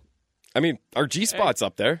 man. I mean, our G spot's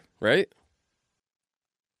up there, right?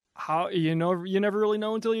 How you never really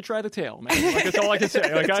know until you try the tail, man. Like, that's all I can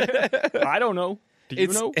say. Like, I don't know. Do you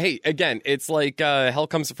know? Hey, again, it's like Hell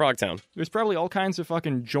Comes to Frogtown. There's probably all kinds of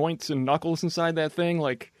fucking joints and knuckles inside that thing.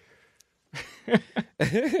 Like,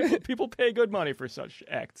 people pay good money for such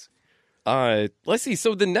acts. Let's see.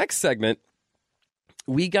 So the next segment,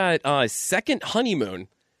 we got Second Honeymoon.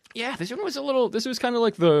 Yeah, this one was This was kind of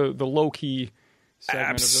like the low key segment.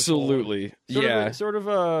 Absolutely, Of this whole, yeah, sort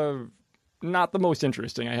of not the most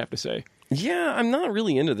interesting, I have to say. yeah. I'm not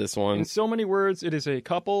really into this one. In so many words, it is a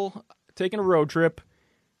couple taking a road trip.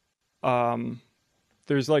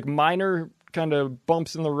 There's like minor kind of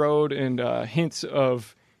bumps in the road and hints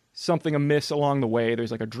of something amiss along the way.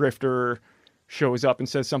 There's like a drifter shows up and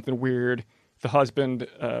says something weird. the husband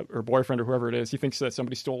or boyfriend or whoever it is, he thinks that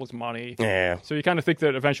somebody stole his money. Yeah. So you kind of think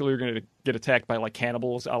that eventually you're going to get attacked by like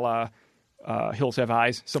cannibals, a la Hills Have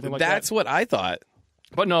Eyes, something like that. That's what I thought.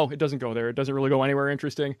 But no, it doesn't go there. It doesn't really go anywhere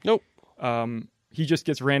interesting. Nope. He just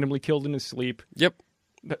gets randomly killed in his sleep. Yep.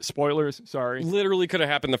 Spoilers, sorry. Literally could have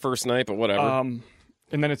happened the first night, but whatever.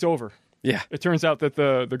 And then it's over. Yeah. It turns out that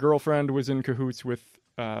the girlfriend was in cahoots with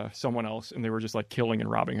someone else, and they were just like killing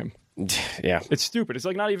and robbing him. Yeah. It's stupid. It's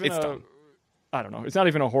like not even dumb. I don't know. It's not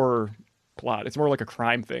even a horror plot. It's more like a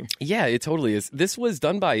crime thing. Yeah, it totally is. This was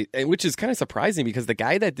done by, which is kind of surprising because the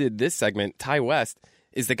guy that did this segment, Ty West,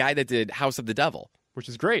 is the guy that did House of the Devil. Which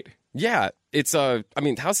is great. Yeah, it's I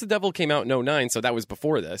mean, House of the Devil came out in 2009, so that was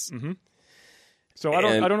before this. Mm-hmm. So I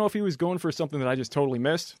don't know if he was going for something that I just totally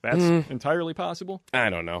missed. That's entirely possible. I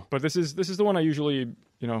don't know. But this is the one I usually,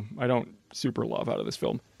 I don't super love out of this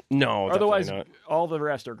film. No, Otherwise, definitely not. all the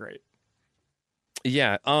rest are great.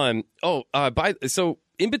 Yeah. So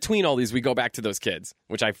in between all these, we go back to those kids,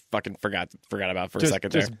 which I fucking forgot about for a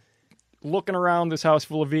second there. Just looking around this house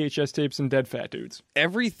full of VHS tapes and dead fat dudes.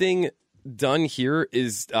 Everything done here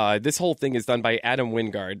is this whole thing is done by Adam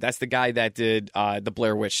Wingard. That's the guy that did the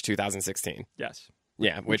Blair Witch 2016. Yes.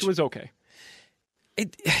 Yeah, Which was okay.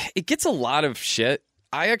 It gets a lot of shit.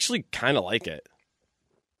 I actually kind of like it.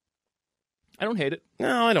 I don't hate it.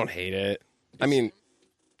 No, I don't hate it. I mean,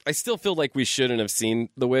 I still feel like we shouldn't have seen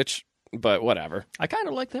The Witch, but whatever. I kind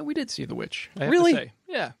of like that we did see The Witch. I have Really? to say.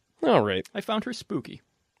 Yeah. All right. I found her spooky.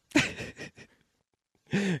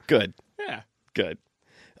 Good. Yeah. Good.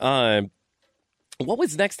 What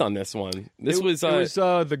was next on this one? It was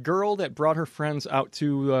the girl that brought her friends out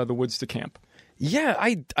to the woods to camp. Yeah,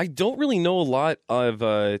 I don't really know a lot of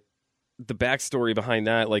the backstory behind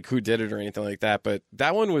that, like who did it or anything like that, but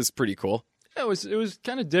that one was pretty cool. Yeah, it was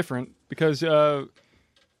kind of different because are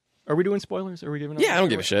we doing spoilers? Are we giving? Yeah, I don't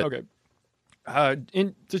give a shit. Okay.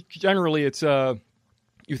 Just generally, it's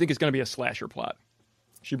you think it's going to be a slasher plot.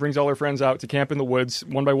 She brings all her friends out to camp in the woods.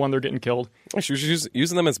 One by one, they're getting killed. She was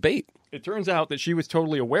using them as bait. It turns out that she was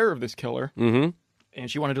totally aware of this killer, and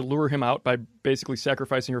she wanted to lure him out by basically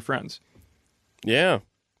sacrificing her friends. Yeah,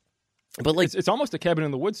 but like it's almost a cabin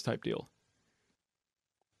in the woods type deal.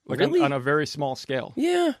 Like really? on a very small scale.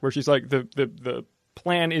 Yeah, where she's like the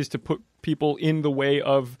plan is to put people in the way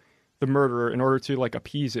of the murderer in order to like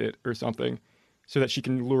appease it or something, so that she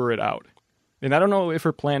can lure it out. And I don't know if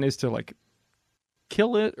her plan is to like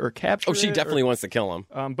kill it or capture it. Oh, she definitely wants to kill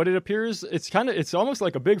him. But it appears it's almost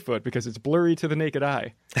like a Bigfoot because it's blurry to the naked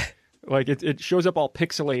eye. Like it shows up all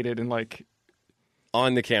pixelated and like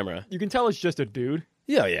on the camera. You can tell it's just a dude.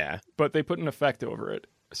 Yeah. But they put an effect over it,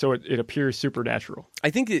 so it appears supernatural. I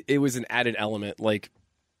think it was an added element. Like,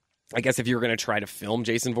 I guess if you were going to try to film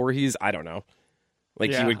Jason Voorhees, I don't know.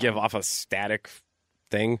 Like, he would give off a static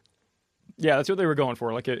thing. Yeah, that's what they were going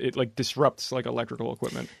for. Like, it like disrupts like electrical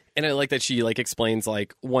equipment. And I like that she like explains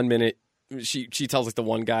like 1 minute. She tells like the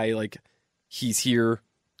one guy like he's here,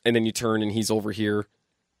 and then you turn and he's over here,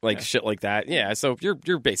 like shit like that. Yeah, so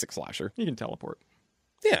you're basic slasher. You can teleport.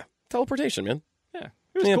 Yeah, teleportation, man. Yeah,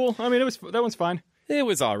 it was cool. I mean, that one's fine. It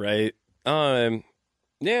was all right.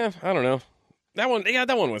 Yeah, I don't know. That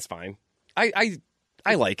one was fine.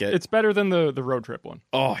 I like it. It's better than the road trip one.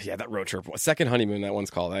 Oh yeah, that road trip one. Second honeymoon, that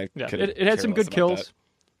one's called. It had some good kills.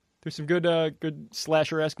 There's some good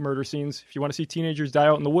slasher-esque murder scenes. If you want to see teenagers die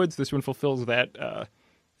out in the woods, this one fulfills that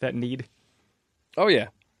need. Oh yeah.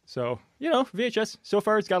 So VHS. So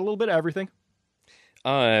far, it's got a little bit of everything.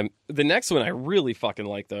 The next one I really fucking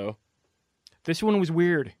like though. This one was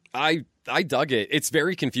weird. I dug it. It's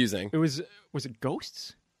very confusing. Was it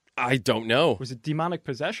ghosts? I don't know. Was it demonic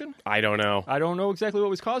possession? I don't know. I don't know exactly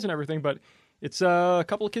what was causing everything, but it's a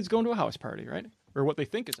couple of kids going to a house party, right? Or what they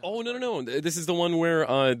think is. Oh, no. This is the one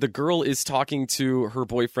where the girl is talking to her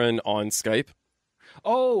boyfriend on Skype.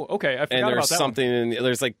 Oh, okay. I forgot and there's about that something.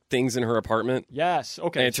 There's like things in her apartment. Yes.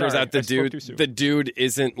 Okay. And it turns out the dude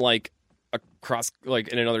isn't like across like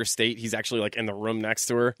in another state. He's actually like in the room next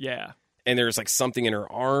to her. Yeah. And there's like something in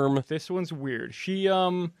her arm. This one's weird. She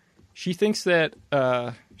thinks that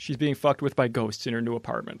she's being fucked with by ghosts in her new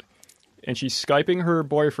apartment. And she's Skyping her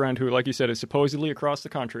boyfriend, who, like you said, is supposedly across the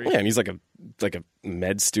country. Yeah, and he's like a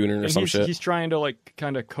med student or some shit. He's trying to like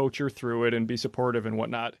kind of coach her through it and be supportive and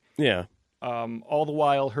whatnot. Yeah. All the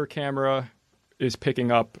while, her camera is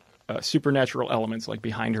picking up supernatural elements like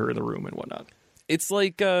behind her in the room and whatnot. It's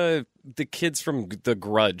like the kids from The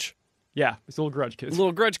Grudge. Yeah, it's little Grudge kids.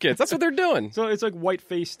 Little Grudge kids. That's what they're doing. So it's like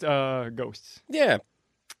white-faced ghosts. Yeah.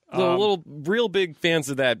 Little real big fans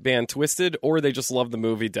of that band Twisted, or they just love the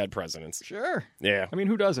movie Dead Presidents. Sure. Yeah. I mean,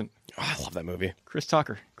 who doesn't? Oh, I love that movie. Chris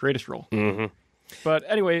Tucker, greatest role. Mm-hmm. But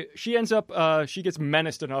anyway, she ends up, she gets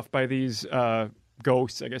menaced enough by these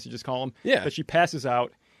ghosts, I guess you just call them, Yeah. that she passes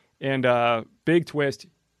out. And big twist,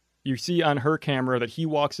 you see on her camera that he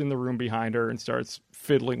walks in the room behind her and starts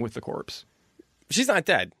fiddling with the corpse. She's not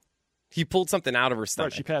dead. He pulled something out of her Right,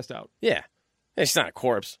 stomach. she passed out. Yeah, she's not a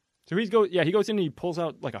corpse. So he goes in and he pulls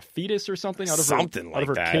out like a fetus or something out of Something out of like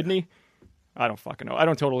her that. kidney. I don't fucking know. I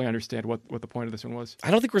don't totally understand what the point of this one was.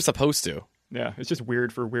 I don't think we're supposed to. Yeah, it's just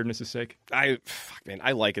weird for weirdness' sake. I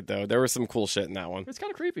like it though. There was some cool shit in that one. It's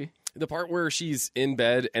kind of creepy. The part where she's in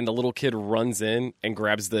bed and the little kid runs in and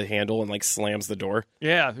grabs the handle and like slams the door.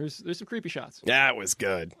 Yeah, there's some creepy shots. That was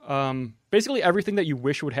good. Basically everything that you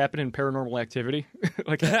wish would happen in Paranormal Activity,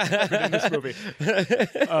 like happened in this movie.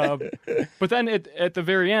 But then at the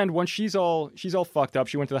very end, once she's all fucked up,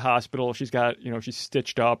 she went to the hospital. She's got she's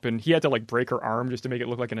stitched up, and he had to like break her arm just to make it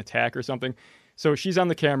look like an attack or something. So she's on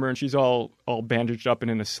the camera and she's all bandaged up and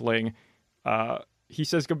in a sling. He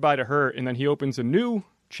says goodbye to her, and then he opens a new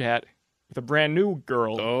chat with a brand new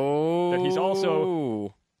girl that he's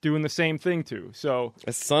also doing the same thing to. So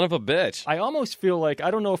a son of a bitch. I almost feel like, I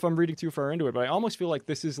don't know if I'm reading too far into it, but I almost feel like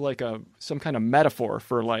this is like some kind of metaphor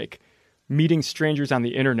for like meeting strangers on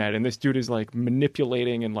the internet, and this dude is like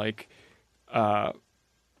manipulating and like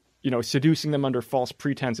seducing them under false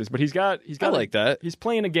pretenses. But he's got I like that. He's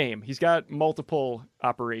playing a game. He's got multiple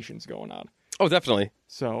operations going on. Oh, definitely.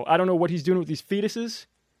 So I don't know what he's doing with these fetuses.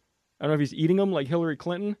 I don't know if he's eating them like Hillary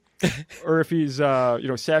Clinton, or if he's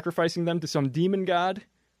sacrificing them to some demon god.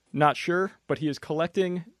 Not sure, but he is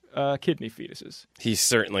collecting kidney fetuses He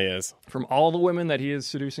certainly is. from all the women that he is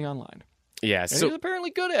seducing online. Yeah. And So he's apparently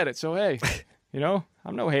good at it. So hey,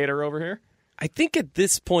 I'm no hater over here. I think at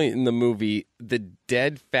this point in the movie, the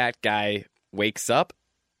dead fat guy wakes up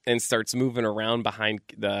and starts moving around behind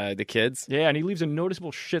the kids. Yeah, and he leaves a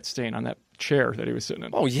noticeable shit stain on that chair that he was sitting in.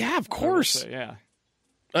 Oh yeah, of I will course. say, yeah.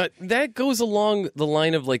 That goes along the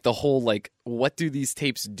line of like the whole like what do these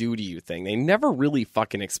tapes do to you thing. They never really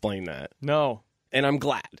fucking explain that, No, and I'm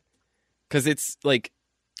glad because it's like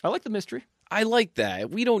I like the mystery. I like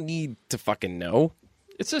that. We don't need to fucking know.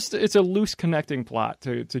 It's a loose connecting plot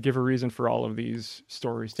to give a reason for all of these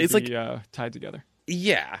stories to It's be tied together.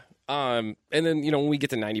 Yeah. And then when we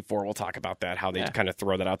get to 94, we'll talk about that, how they kind of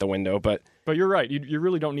throw that out the window. But But you're right. You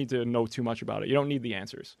really don't need to know too much about it. You don't need the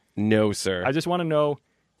answers. no, sir. I just want to know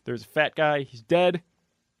there's a fat guy. He's dead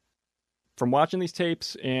from watching these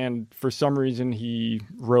tapes, and for some reason he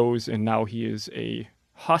rose, and now he is a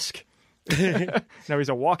husk. Now he's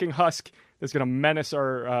a walking husk that's going to menace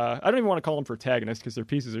our... I don't even want to call them protagonists because they're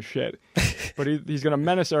pieces of shit. But he's going to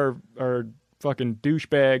menace our fucking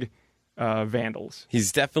douchebag vandals.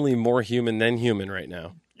 He's definitely more human than human right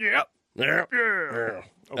now. Yep. Yeah.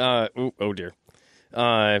 Oh dear.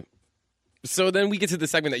 So then we get to the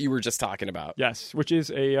segment that you were just talking about. Yes, which is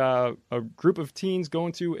a group of teens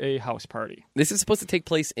going to a house party. This is supposed to take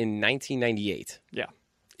place in 1998. Yeah.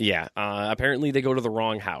 Yeah. Apparently they go to the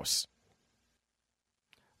wrong house.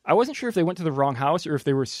 I wasn't sure if they went to the wrong house or if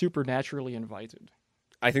they were supernaturally invited.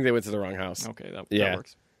 I think they went to the wrong house. Okay, that Yeah.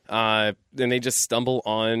 works. Then they just stumble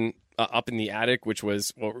on up in the attic, which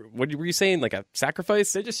was, what were you saying? Like a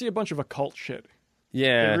sacrifice? They just see a bunch of occult shit.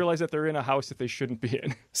 Yeah. They realize that they're in a house that they shouldn't be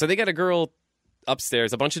in. So they got a girl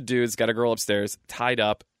upstairs, a bunch of dudes got a girl upstairs tied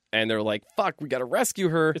up, and they're like, fuck, we got to rescue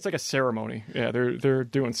her. It's like a ceremony. Yeah, they're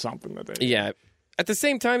doing something that they... Yeah. At the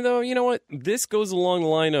same time, though, you know what? This goes along the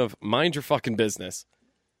line of mind your fucking business.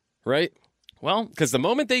 Right? Well, Because the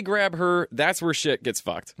moment they grab her, that's where shit gets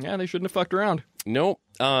fucked. yeah, they shouldn't have fucked around. Nope.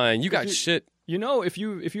 You got shit. You know, if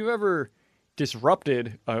you've ever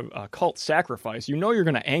disrupted a cult sacrifice, you know you're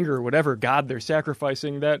going to anger whatever god they're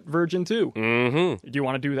sacrificing that virgin to. Mm-hmm. Do you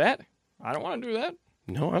want to do that? I don't want to do that.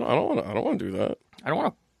 No, I don't want to do that. I don't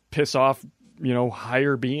want to piss off,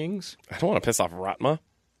 higher beings. I don't want to piss off Ratma.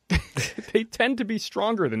 They tend to be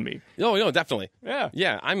stronger than me. No, definitely. Yeah.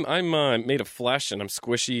 Yeah, I'm made of flesh and I'm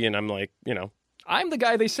squishy and I'm like, I'm the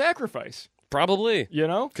guy they sacrifice, probably you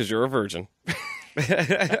because you're a virgin.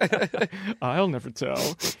 I'll never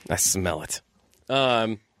tell. I smell it.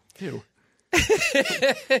 Ew.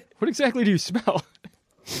 What exactly do you smell?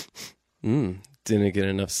 Didn't get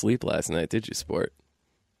enough sleep last night, did you, sport?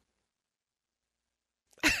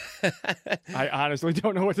 I honestly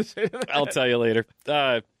don't know what to say to that. I'll tell you later.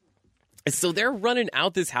 So they're running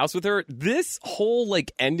out this house with her. This whole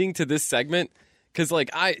ending to this segment, because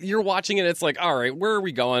you're watching it, it's like, all right, where are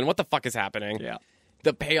we going? What the fuck is happening? Yeah.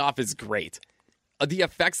 The payoff is great. The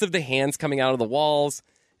effects of the hands coming out of the walls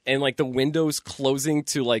and the windows closing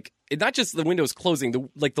to not just the windows closing,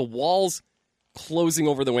 the walls closing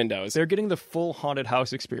over the windows. They're getting the full haunted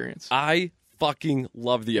house experience. I fucking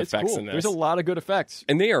love the It's effects cool. in this. There's a lot of good effects.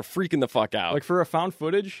 And they are freaking the fuck out. Like for a found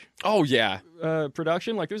footage oh, yeah.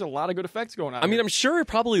 production, like there's a lot of good effects going on. I mean, here. I'm sure it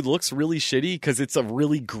probably looks really shitty because it's a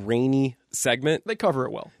really grainy segment. They cover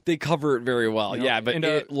it well. They cover it very well. You know, Yeah, but and,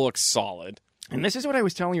 it looks solid. And this is what I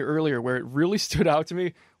was telling you earlier, where it really stood out to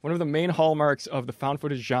me. One of the main hallmarks of the found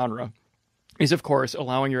footage genre is, of course,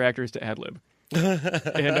 allowing your actors to ad-lib.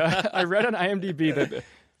 And I read on IMDb that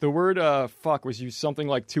the word fuck was used something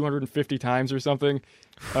like 250 times or something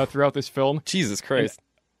throughout this film. Jesus Christ.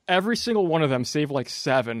 Every single one of them, save like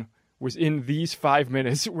 7, was in these 5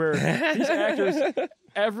 minutes where these actors,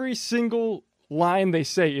 every single line they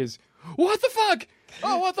say is, "What the fuck?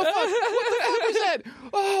 Oh, what the fuck? What the fuck was that?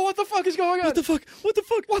 Oh, what the fuck is going on? What the fuck? What the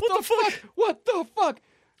fuck? What the fuck? What the fuck?"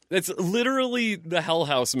 That's literally the Hell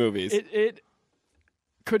House movies. It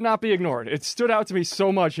could not be ignored. It stood out to me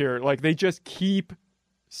so much here. Like they just keep,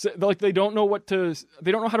 like they don't know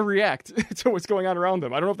how to react to what's going on around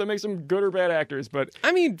them. I don't know if that makes them good or bad actors, but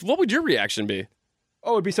I mean, what would your reaction be?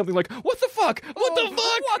 it'd be something like, "What the fuck? What the fuck?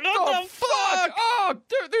 What What the the fuck? Oh,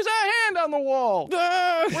 there's a hand on the wall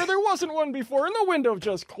where there wasn't one before, and the window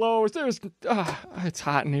just closed. It's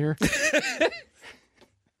hot in here."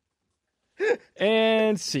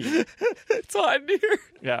 And see. It's hot in here.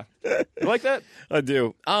 Yeah. You like that? I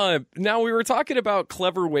do. Now, we were talking about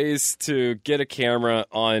clever ways to get a camera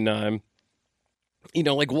on,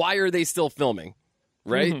 like, why are they still filming?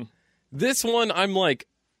 Right? Mm-hmm. This one, I'm like,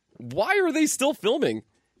 why are they still filming?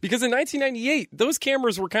 Because in 1998, those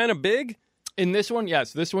cameras were kind of big. In this one,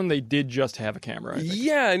 yes. This one, they did just have a camera, I think.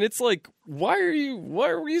 Yeah, and it's like, why are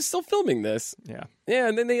you still filming this? Yeah. Yeah,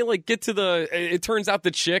 and then they like get to it turns out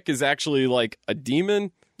the chick is actually like a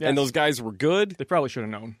demon, Yes. and those guys were good. They probably should have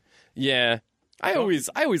known. Yeah. I always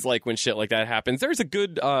like when shit like that happens. There's a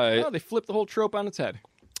good Oh, they flipped the whole trope on its head.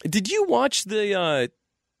 did you watch the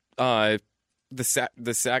not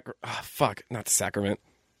the sacrament.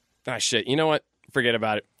 Ah shit. You know what? Forget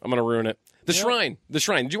about it. I'm gonna ruin it. The Shrine. The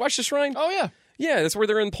Shrine. Did you watch The Shrine? Oh, yeah. Yeah, that's where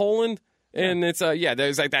they're in Poland. And it's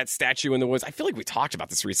there's like that statue in the woods. I feel like we talked about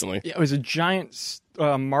this recently. Yeah, it was a giant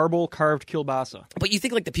marble carved kielbasa. But you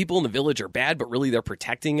think like the people in the village are bad, but really they're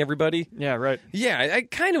protecting everybody. Yeah, right. Yeah, I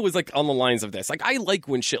kind of was like on the lines of this. Like I like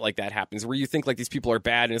when shit like that happens, where you think like these people are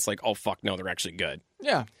bad, and it's like, oh fuck, no, they're actually good,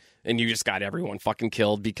 Yeah. and you just got everyone fucking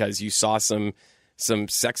killed because you saw some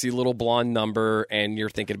sexy little blonde number, and you're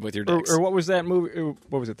thinking with your dicks. Or what was that movie?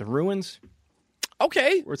 What was it? The Ruins?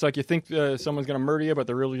 Okay, Where it's like you think someone's going to murder you, but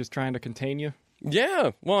they're really just trying to contain you?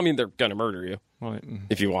 yeah. Well, I mean, they're gonna murder you Well,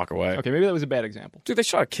 if you walk away. okay, maybe that was a bad example. Dude, they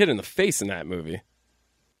shot a kid in the face in that movie.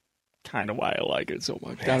 Kind of why I like it so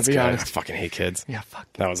much. That's Gotta be good. I honest. fucking hate kids. Yeah, fuck.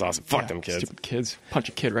 That was awesome. Fuck Yeah, them kids. Stupid kids. Punch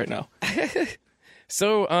a kid right now.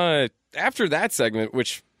 So after that segment,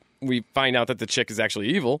 which we find out that the chick is actually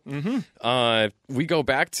evil, we go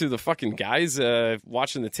back to the fucking guys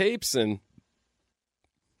watching the tapes, and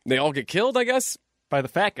they all get killed, I guess. By the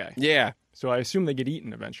fat guy. Yeah. So I assume they get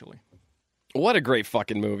eaten eventually. What a great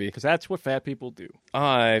fucking movie. Because that's what fat people do.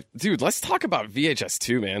 Dude, let's talk about VHS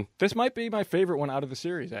 2, man. This might be my favorite one out of the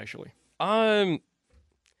series, actually. I'm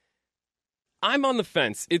on the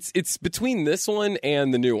fence. It's between this one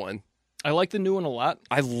and the new one. I like the new one a lot,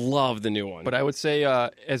 I love the new one. but I would say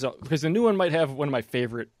because the new one might have one of my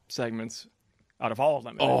favorite segments out of all of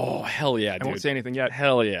them. oh, hell yeah, I dude. won't say anything yet.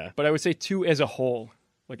 Hell yeah. But I would say 2 as a whole,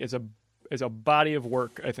 like as a body of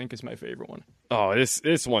work, I think is my favorite one. Oh,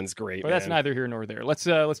 this one's great, But man. that's neither here nor there. Let's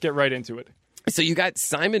get right into it. So you got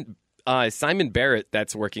Simon Barrett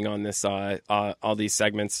that's working on this all these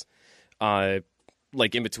segments,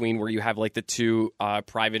 like in between where you have like the 2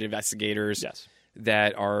 private investigators Yes.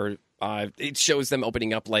 that are it shows them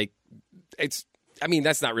opening up like it's. I mean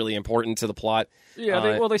that's not really important to the plot.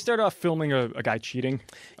 Yeah, they start off filming a guy cheating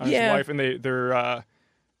on his wife, and they're I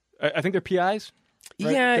think they're PIs.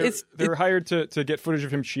 Right? Yeah, they're hired to get footage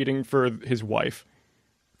of him cheating for his wife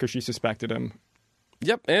because she suspected him.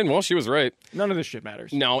 Yep, and well, she was right. None of this shit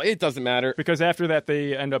matters. No, it doesn't matter. Because after that,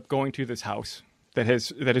 they end up going to this house that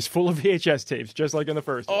is full of VHS tapes, just like in the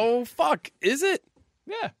first one. Oh fuck, is it?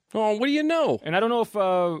 Yeah. Oh, what do you know? And I don't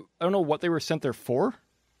know what they were sent there for.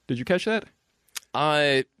 Did you catch that?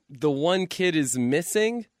 The one kid is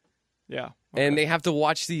missing, Yeah. and they have to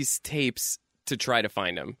watch these tapes to try to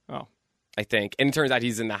find him. Oh. I think, and it turns out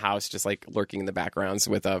he's in the house, just like lurking in the backgrounds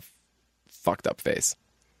with a fucked up face.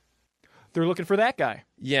 They're looking for that guy.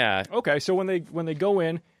 Yeah. Okay, so when they go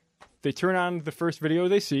in, they turn on the first video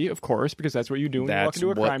they see, of course, because that's what you do when you walk That's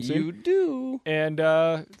into a what crime scene. you do. And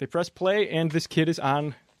they press play, and this kid is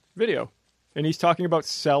on video, and he's talking about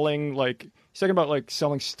selling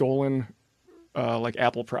stolen like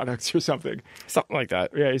Apple products or something. Something like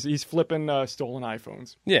that. Yeah, he's flipping stolen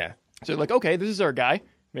iPhones. Yeah. So like, okay, this is our guy.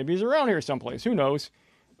 Maybe he's around here someplace. Who knows?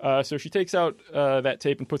 So she takes out that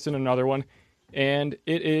tape and puts in another one, and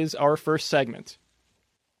it is our first segment.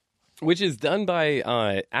 Which is done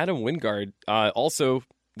by Adam Wingard, also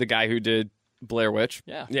the guy who did Blair Witch.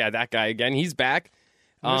 Yeah. Yeah, that guy again. He's back.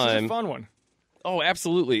 And this is a fun one. Oh,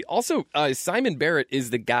 absolutely. Also, Simon Barrett is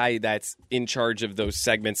the guy that's in charge of those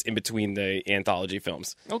segments in between the anthology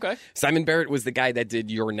films. Okay. Simon Barrett was the guy that did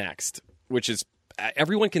You're Next, which is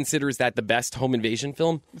everyone considers that the best home invasion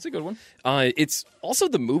film. It's a good one. It's also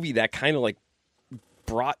the movie that kind of like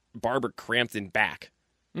brought Barbara Crampton back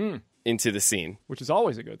into the scene. Which is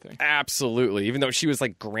always a good thing. Absolutely. Even though she was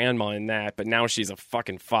like grandma in that, but now she's a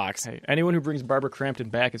fucking fox. Hey, anyone who brings Barbara Crampton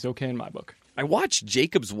back is okay in my book. I watched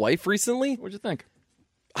Jacob's Wife recently. What'd you think?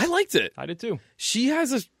 I liked it. I did too. She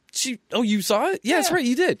has a... Oh, you saw it? Yeah, that's right,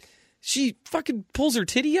 you did. She fucking pulls her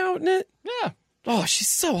titty out in it? Yeah. Oh, she's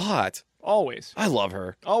so hot. Always. I love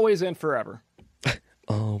her. Always and forever.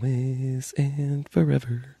 Always and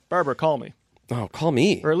forever. Barbara, call me. Oh, call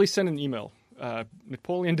me. Or at least send an email.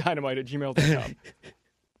 NapoleonDynamite@gmail.com.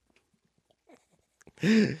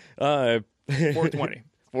 420.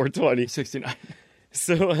 420. 69.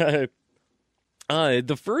 So,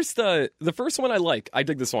 the first one I like. I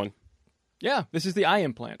dig this one. Yeah, this is the eye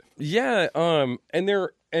implant. Yeah, and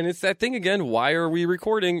it's that thing again. Why are we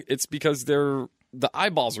recording? It's because the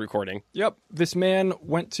eyeball's recording. Yep. This man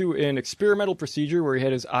went to an experimental procedure where he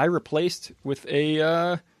had his eye replaced with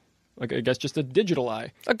a, like I guess just a digital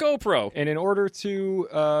eye. A GoPro. And in order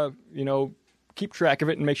to, keep track of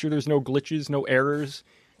it and make sure there's no glitches, no errors,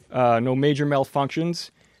 no major malfunctions,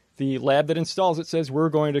 the lab that installs it says we're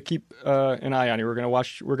going to keep an eye on you. We're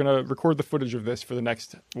going to record the footage of this for the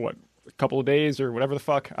next, a couple of days or whatever the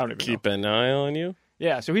fuck. I don't even know. Keep an eye on you?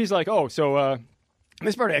 Yeah, so he's like,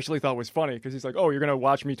 this part I actually thought was funny because he's like, you're going to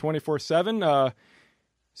watch me 24/7?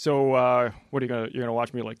 So what are you're going to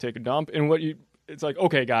watch me like take a dump? And it's like,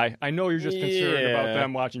 okay, guy, I know you're just concerned about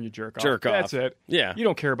them watching you jerk off. That's it. Yeah. You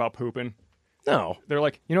don't care about pooping. No. They're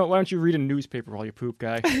like, you know what, why don't you read a newspaper while you poop,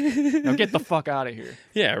 guy? Now get the fuck out of here.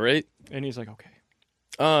 Yeah, right? And he's like,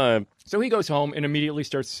 okay. So he goes home and immediately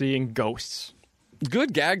starts seeing ghosts.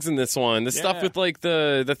 Good gags in this one. The stuff with like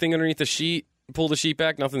the thing underneath the sheet, pull the sheet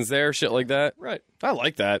back, nothing's there, shit like that. Right. I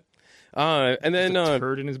like that. And then a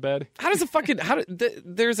turd in his bed.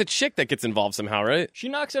 There's a chick that gets involved somehow, right? She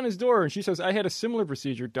knocks on his door and she says, I had a similar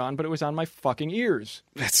procedure done, but it was on my fucking ears.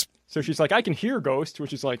 So she's like, I can hear ghosts,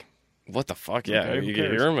 which is like, what the fuck? Yeah, okay, you can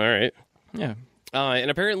hear them? All right. Yeah.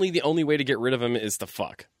 And apparently the only way to get rid of him is to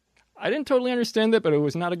fuck. I didn't totally understand that, but I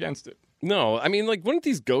was not against it. No, I mean, like, wouldn't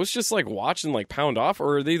these ghosts just, like, watch and, like, pound off?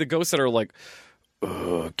 Or are they the ghosts that are like,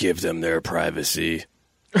 give them their privacy?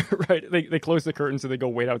 Right. They close the curtains so they go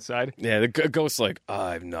wait outside. Yeah, the ghost's like,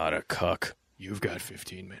 I'm not a cuck. You've got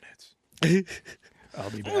 15 minutes. I'll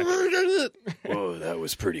be back. Whoa, that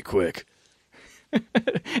was pretty quick.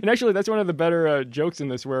 And actually, that's one of the better jokes in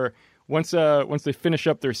this, where once they finish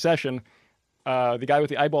up their session, the guy with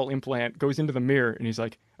the eyeball implant goes into the mirror and he's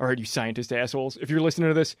like, all right, you scientist assholes, if you're listening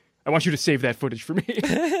to this, I want you to save that footage for me.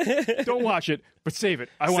 Don't watch it, but save it.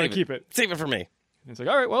 I want to keep it. Save it for me. And it's like,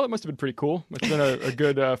 all right, well, it must have been pretty cool. Must have been a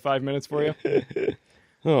good 5 minutes for you.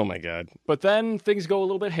 Oh, my God. But then things go a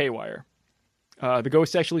little bit haywire. The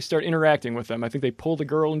ghosts actually start interacting with them. I think they pull the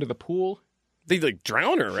girl into the pool. They, like,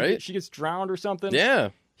 drown her, right? She gets drowned or something. Yeah.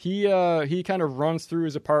 He kind of runs through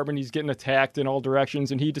his apartment. He's getting attacked in all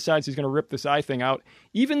directions, and he decides he's going to rip this eye thing out,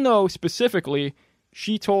 even though, specifically,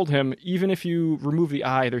 she told him, even if you remove the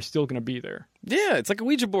eye, they're still going to be there. Yeah, it's like a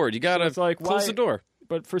Ouija board. You got to close the door.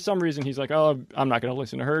 But for some reason, he's like, oh, I'm not going to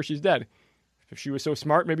listen to her. She's dead. If she was so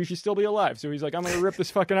smart, maybe she'd still be alive. So he's like, I'm going to rip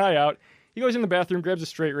this fucking eye out. He goes in the bathroom, grabs a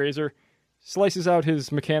straight razor, slices out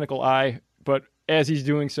his mechanical eye, but as he's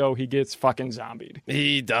doing so, he gets fucking zombied.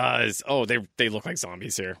 He does. Oh, they look like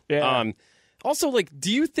zombies here. Yeah. Also, like,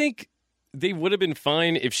 do you think they would have been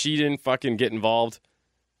fine if she didn't fucking get involved?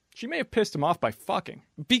 She may have pissed him off by fucking.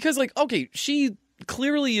 Because, like, okay, she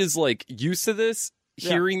clearly is, like, used to this,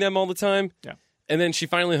 hearing them all the time. Yeah. And then she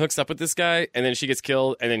finally hooks up with this guy, and then she gets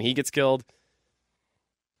killed, and then he gets killed.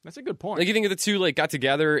 That's a good point. Like, you think if the two, like, got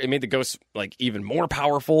together, it made the ghost, like, even more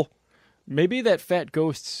powerful? Maybe that fat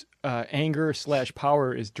ghost's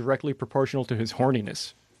anger/power is directly proportional to his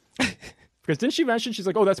horniness. Because didn't she mention, she's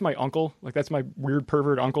like, oh, that's my uncle. Like, that's my weird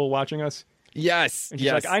pervert uncle watching us. Yes. And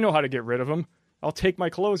she's like, I know how to get rid of him. I'll take my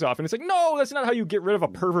clothes off. And it's like, no, that's not how you get rid of a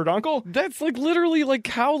pervert uncle. That's, like, literally, like,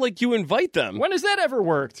 how, like, you invite them. When has that ever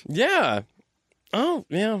worked? Yeah. Oh,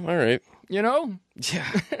 yeah, all right. You know?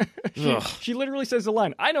 Yeah. She literally says the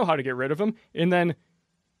line, I know how to get rid of him. And then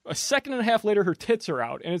a second and a half later, her tits are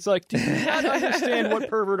out. And it's like, do you not understand what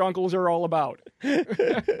pervert uncles are all about?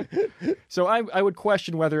 So I would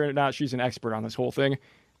question whether or not she's an expert on this whole thing.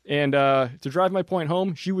 And to drive my point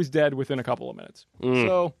home, she was dead within a couple of minutes.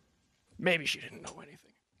 So maybe she didn't know anything.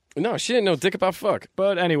 No, she didn't know dick about fuck.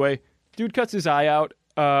 But anyway, dude cuts his eye out,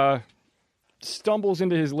 stumbles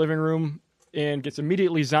into his living room, and gets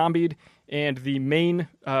immediately zombied. And the main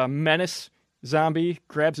menace zombie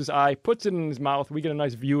grabs his eye, puts it in his mouth. We get a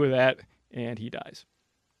nice view of that, and he dies.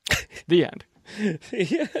 The end.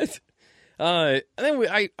 Yes. And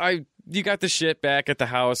then you got the shit back at the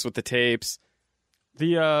house with the tapes.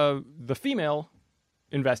 The female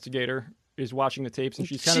investigator is watching the tapes, and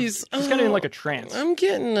she's kind of in like a trance. I'm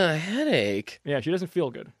getting a headache. Yeah, she doesn't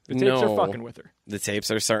feel good. The tapes are fucking with her. The tapes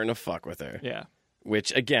are starting to fuck with her. Yeah.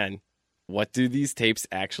 Which, again, what do these tapes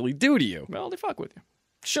actually do to you? Well, they fuck with you.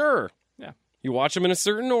 Sure. Yeah. You watch them in a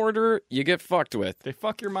certain order, you get fucked with. They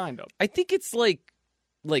fuck your mind up. I think it's like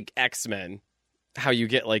X-Men, how you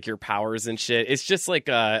get like your powers and shit. It's just like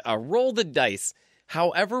a roll the dice.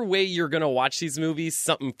 However way you're going to watch these movies,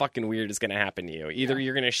 something fucking weird is going to happen to you. Either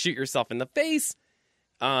you're going to shoot yourself in the face,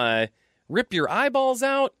 rip your eyeballs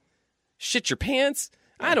out, shit your pants.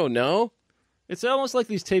 I don't know. It's almost like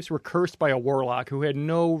these tapes were cursed by a warlock who had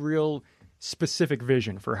no real specific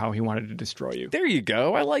vision for how he wanted to destroy you. There you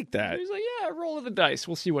go. I like that. He's like, yeah, roll of the dice.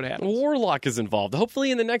 We'll see what happens. Warlock is involved. Hopefully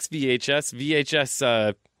in the next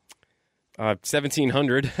VHS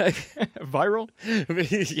 1700. Viral?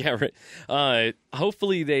 Yeah, right.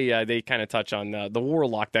 Hopefully they kind of touch on the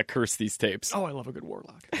warlock that cursed these tapes. Oh, I love a good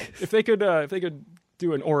warlock. If they could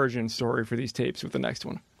do an origin story for these tapes with the next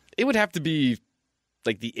one. It would have to be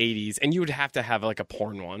like the 80s, and you would have to have like a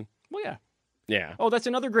porn one. Well, yeah. Yeah. Oh, that's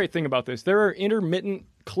another great thing about this. There are intermittent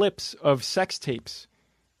clips of sex tapes.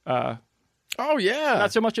 Oh, yeah.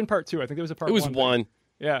 Not so much in part 2. I think there was a part 1. It was 1.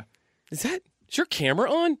 Yeah. Is your camera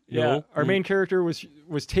on? Yeah. No. Our main character was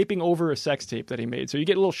taping over a sex tape that he made, so you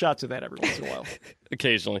get little shots of that every once in a while.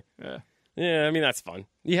 Occasionally. Yeah. Yeah, I mean, that's fun.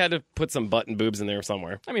 You had to put some butt and boobs in there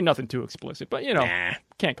somewhere. I mean, nothing too explicit, but,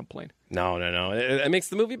 can't complain. No. It makes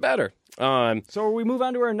the movie better. So we move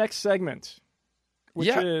on to our next segment, which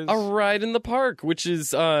is... A Ride in the Park, which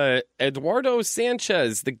is Eduardo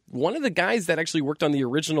Sanchez, one of the guys that actually worked on the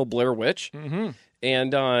original Blair Witch,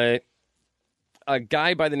 and a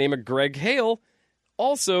guy by the name of Greg Hale,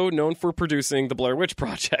 also known for producing the Blair Witch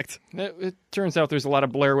Project. It turns out there's a lot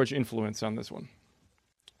of Blair Witch influence on this one.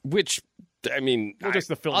 Which, I mean, just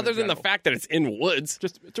the film other in than the general. fact that it's in woods.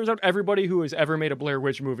 It turns out everybody who has ever made a Blair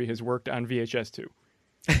Witch movie has worked on VHS too.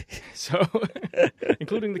 So,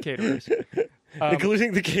 including the caterers.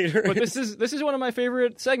 Including the caterer. But this is one of my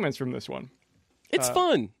favorite segments from this one. It's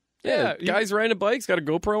fun. Yeah, guys riding bikes, got a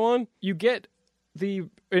GoPro on. You get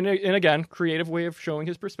and again, creative way of showing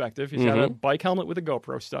his perspective. He's got a bike helmet with a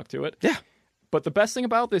GoPro stuck to it. Yeah. But the best thing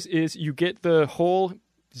about this is you get the whole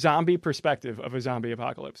zombie perspective of a zombie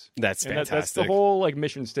apocalypse. That's fantastic. That's the whole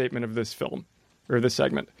mission statement of this film, or this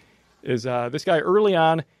segment, is this guy early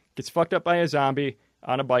on gets fucked up by a zombie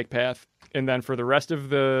on a bike path, and then for the rest of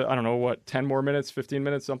the, 10 more minutes, 15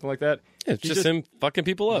 minutes, something like that. Yeah, it's just him fucking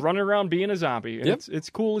people up. Running around being a zombie. And it's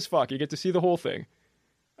cool as fuck. You get to see the whole thing.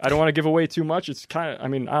 I don't want to give away too much. It's kind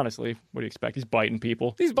of, honestly, what do you expect? He's biting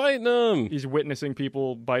people. He's biting them. He's witnessing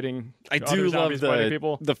people biting I other do love zombies biting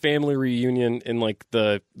people. the family reunion in like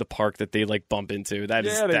the park that they like bump into. That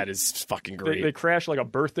is fucking great. They crash like a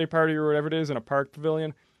birthday party or whatever it is in a park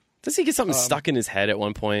pavilion. Does he get something stuck in his head at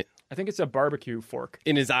one point? I think it's a barbecue fork.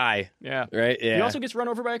 In his eye. Yeah. Right? Yeah. He also gets run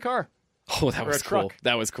over by a car. Oh, that was cool. Truck.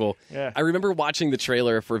 That was cool. Yeah. I remember watching the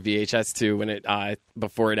trailer for VHS 2 when it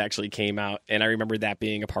before it actually came out, and I remember that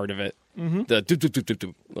being a part of it. Mm-hmm. The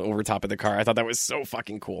do over top of the car. I thought that was so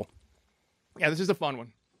fucking cool. Yeah, this is a fun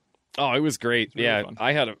one. Oh, it was great. Really fun.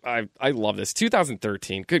 I love this.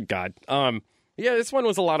 2013. Good God. Yeah, this one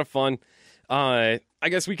was a lot of fun. I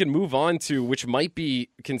guess we can move on to which might be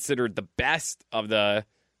considered the best of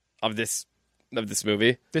this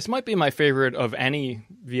movie. This might be my favorite of any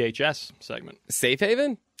VHS segment. Safe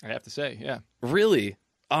Haven? I have to say, yeah. Really?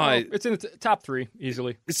 It's in the top 3,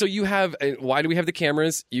 easily. So you have, why do we have the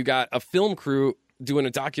cameras? You got a film crew doing a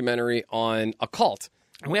documentary on a cult.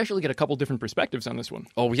 And we actually get a couple different perspectives on this one.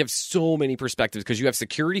 Oh, we have so many perspectives because you have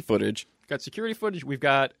security footage. We've got security footage. We've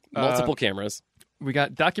got Multiple cameras. We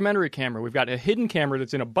got documentary camera. We've got a hidden camera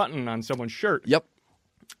that's in a button on someone's shirt. Yep.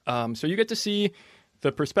 So you get to see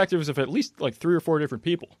the perspectives of at least like 3 or 4 different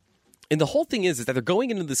people. And the whole thing is that they're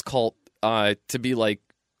going into this cult to be like,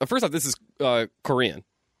 first off, this is Korean,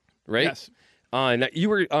 right? Yes. Now you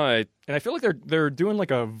were, And I feel like they're doing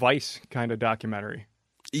like a Vice kind of documentary.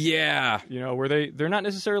 yeah. You know, where they're not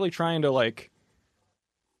necessarily trying to like.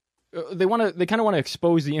 They kind of want to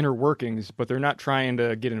expose the inner workings, but they're not trying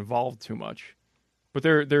to get involved too much. But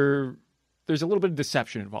there's a little bit of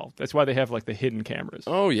deception involved. That's why they have like the hidden cameras.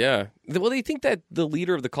 Oh, yeah. Well, they think that the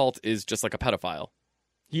leader of the cult is just like a pedophile,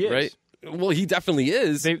 He is. right? Well, he definitely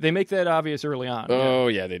is. They make that obvious early on. Oh,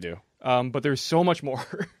 yeah, they do. But there's so much more.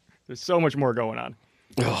 There's so much more going on.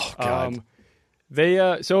 Oh, God.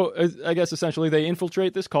 I guess essentially they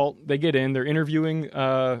infiltrate this cult. They get in. They're interviewing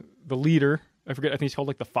the leader. I forget. I think he's called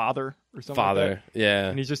like the father or something. Like that. Yeah.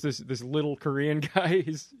 And he's just this little Korean guy.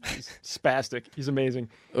 He's spastic. He's amazing.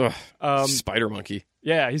 Ugh, spider monkey.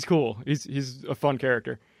 Yeah, he's cool. He's a fun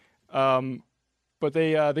character. But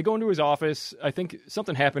they go into his office. I think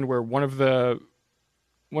something happened where one of the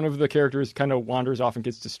characters kind of wanders off and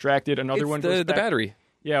gets distracted. Another one goes the back. battery.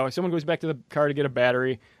 Yeah, someone goes back to the car to get a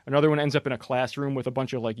battery. Another one ends up in a classroom with a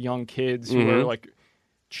bunch of like young kids who are like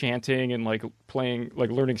chanting and like playing, like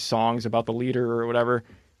learning songs about the leader or whatever.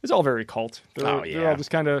 It's all very cult. They're all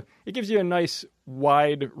just kind of. It gives you a nice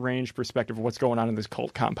wide range perspective of what's going on in this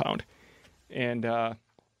cult compound. And I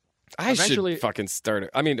eventually- should fucking start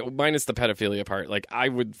it. I mean, minus the pedophilia part. Like, I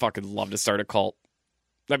would fucking love to start a cult.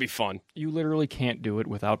 That'd be fun. you literally can't do it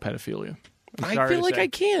without pedophilia. I feel like I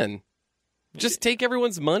can. Just take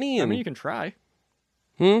everyone's money I and mean, you can try.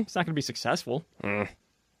 It's not going to be successful. I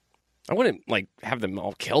wouldn't like have them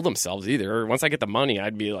all kill themselves either. Once I get the money,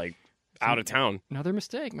 I'd be like out of town. Another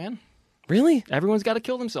mistake, man. Really? Everyone's got to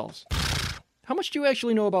kill themselves. How much do you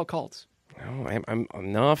actually know about cults? No, I'm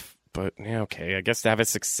enough. But yeah, okay. I guess to have a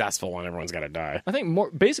successful one, everyone's got to die. I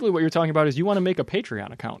think basically what you're talking about is you want to make a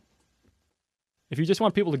Patreon account. If you just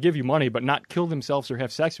want people to give you money but not kill themselves or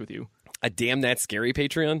have sex with you. A damn that scary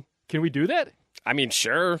Patreon? Can we do that? I mean,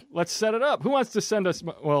 sure. Let's set it up. Who wants to send us?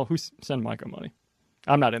 Well, send Micah money?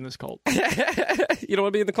 I'm not in this cult. You don't want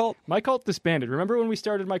to be in the cult? My cult disbanded. Remember when we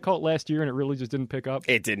started my cult last year and it really just didn't pick up?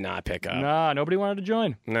 It did not pick up. Nah, nobody wanted to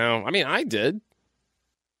join. No, I mean, I did.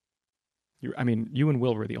 You and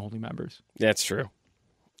Will were the only members. That's true.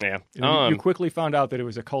 Yeah. You quickly found out that it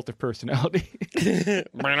was a cult of personality. and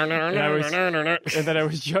that I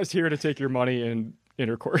was just here to take your money and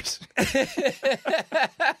intercourse.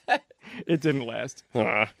 It didn't last. We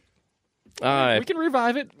can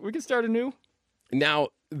revive it. We can start anew. Now,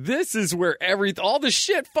 this is where all the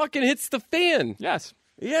shit fucking hits the fan. Yes.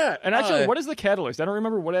 Yeah. And actually, what is the catalyst? I don't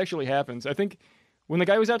remember what actually happens. I think when the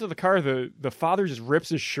guy was out to the car, the father just rips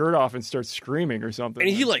his shirt off and starts screaming or something.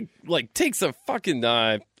 And he like takes a fucking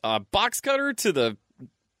box cutter to the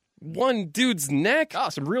one dude's neck. Oh,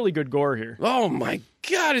 some really good gore here. Oh my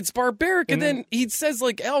God, it's barbaric. And then he says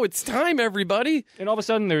like, "Oh, it's time, everybody," and all of a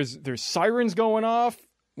sudden there's sirens going off,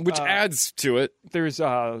 which adds to it. There's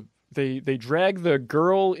they drag the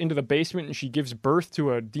girl into the basement and she gives birth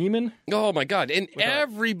to a demon. Oh my God! And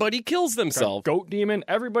everybody kills themselves. Goat demon.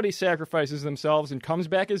 Everybody sacrifices themselves and comes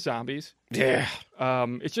back as zombies. Yeah.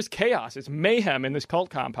 It's just chaos. It's mayhem in this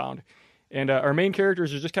cult compound, and our main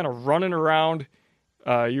characters are just kind of running around.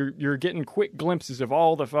 You're getting quick glimpses of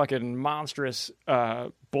all the fucking monstrous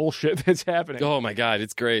bullshit that's happening. Oh my God,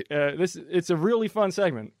 it's great. It's a really fun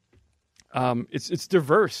segment. It's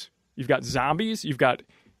diverse. You've got zombies. You've got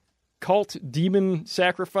cult demon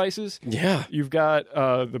sacrifices. Yeah. You've got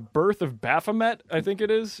the birth of Baphomet, I think it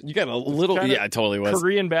is. You got a little... Yeah, it totally was.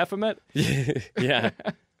 Korean Baphomet. Yeah.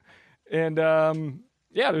 And,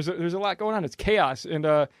 there's a lot going on. It's chaos. And,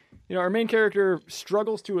 our main character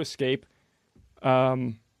struggles to escape,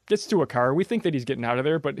 gets to a car. We think that he's getting out of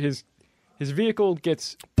there, but his vehicle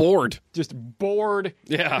gets... Just bored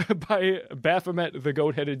yeah. by Baphomet, the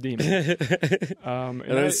goat-headed demon. And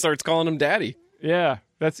then it starts calling him daddy. Yeah,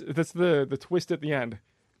 that's the twist at the end.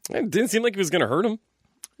 It didn't seem like he was going to hurt him.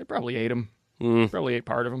 It probably ate him. Probably ate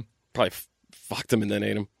part of him. Probably fucked him and then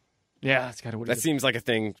ate him. Yeah, that's kind of what that seems like a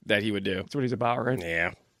thing that he would do. That's what he's about, right?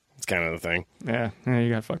 Yeah, it's kind of the thing. Yeah, you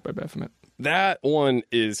got fucked by Baphomet. That one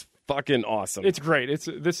is fucking awesome. It's great. This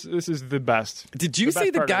is the best. Did you say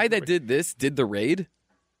the guy that did this did the raid?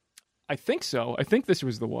 I think so. I think this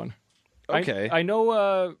was the one. Okay. I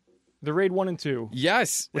know the Raid 1 and 2.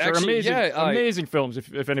 Yes. Which are amazing, amazing films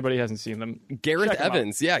if anybody hasn't seen them. Gareth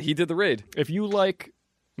Evans. Yeah, he did the raid. If you like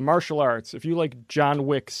martial arts, if you like John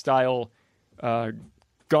Wick style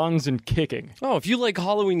guns and kicking. Oh, if you like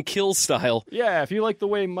Halloween Kills style. Yeah, if you like the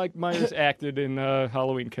way Mike Myers acted in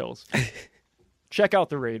Halloween Kills. Check out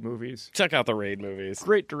the Raid movies.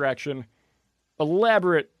 Great direction.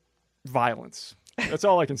 Elaborate violence. That's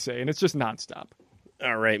all I can say. And it's just nonstop.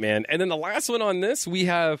 All right, man. And then the last one on this, we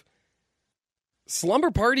have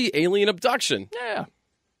Slumber Party Alien Abduction. Yeah.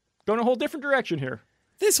 Going a whole different direction here.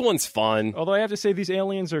 This one's fun. Although I have to say these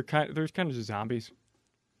aliens are kind of just zombies.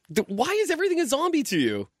 Why is everything a zombie to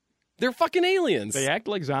you? They're fucking aliens. They act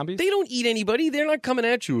like zombies. They don't eat anybody. They're not coming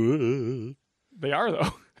at you. They are, though.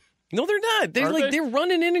 No, they're not. They're Aren't they? they're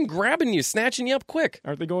running in and grabbing you, snatching you up quick.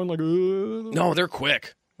 Aren't they going like... No, they're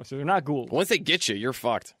quick. So they're not ghouls. Once they get you, you're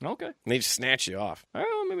fucked. Okay. And they just snatch you off.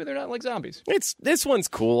 Oh, maybe they're not like zombies. This one's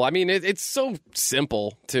cool. I mean, it's so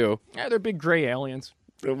simple too. Yeah, they're big gray aliens.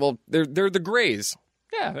 Well, they're the Greys.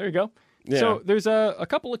 Yeah, there you go. Yeah. So there's a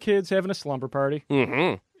couple of kids having a slumber party.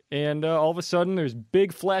 Mm-hmm. And all of a sudden, there's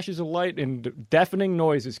big flashes of light and deafening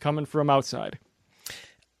noises coming from outside.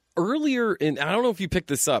 Earlier, and I don't know if you picked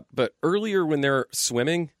this up, but earlier when they're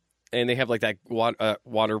swimming and they have like that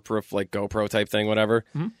waterproof like GoPro type thing, whatever,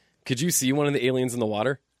 could you see one of the aliens in the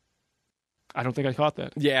water? I don't think I caught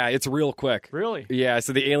that. Yeah, it's real quick. Really? Yeah,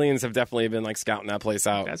 so the aliens have definitely been like scouting that place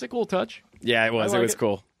out. That's a cool touch. Yeah, it was. I It like was it.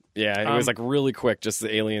 cool. Yeah, it was like really quick, just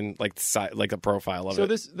the alien like the profile of So it.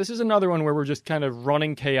 this is another one where we're just kind of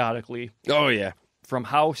running chaotically Oh yeah. from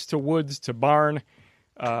house to woods to barn.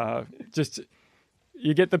 Just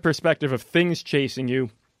you get the perspective of things chasing you,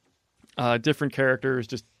 different characters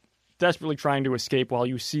just desperately trying to escape while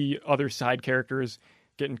you see other side characters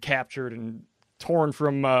getting captured and torn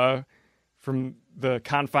from the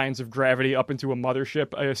confines of gravity up into a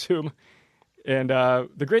mothership, I assume. And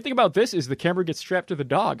the great thing about this is the camera gets strapped to the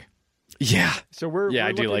dog. Yeah. So we're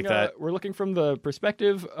I do looking, like that. We're looking from the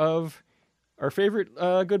perspective of our favorite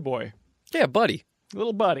good boy, Yeah, Buddy.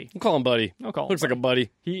 little buddy. We'll call him Buddy. I'll call him Looks like a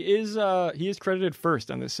buddy. He is credited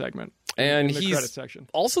first on this segment. And in the he's credit section.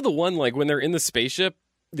 also the one, like, when they're in the spaceship,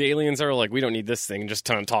 the aliens are like, we don't need this thing, and just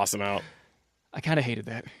toss them out. I kind of hated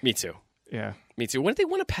that. Me too. Yeah. Me too. What did they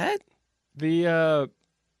want a pet?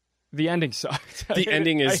 The ending sucked. The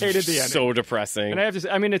ending is I hated the ending. so depressing. And I have to say,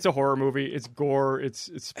 I mean, it's a horror movie. It's gore. It's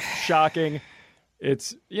shocking.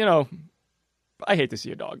 It's, I hate to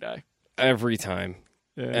see a dog die. Every time.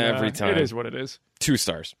 And, Every time. It is what it is. 2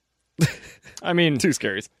 stars. I mean, 2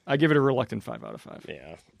 scaries. I give it a reluctant 5 out of 5.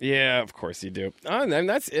 Yeah. Yeah, of course you do. And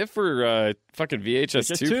that's it for fucking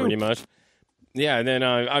VHS 2, VHS2. pretty much. Yeah, and then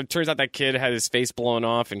it turns out that kid had his face blown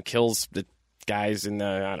off and kills the guys in the,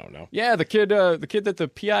 I don't know. Yeah, the kid that the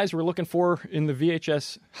PIs were looking for in the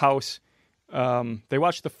VHS house, they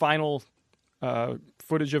watched the final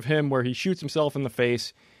footage of him where he shoots himself in the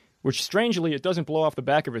face, which strangely, it doesn't blow off the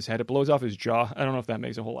back of his head. It blows off his jaw. I don't know if that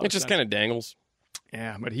makes a whole lot It of just sense. kind of dangles.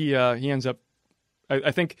 Yeah, but he ends up.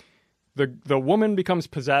 I think the woman becomes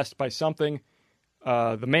possessed by something.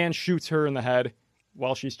 The man shoots her in the head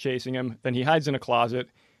while she's chasing him. Then he hides in a closet.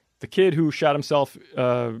 The kid who shot himself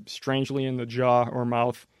strangely in the jaw or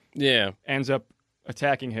mouth Yeah. ends up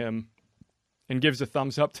attacking him and gives a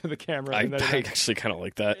thumbs up to the camera. I and then actually kind of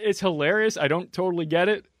like that. it's hilarious. I don't totally get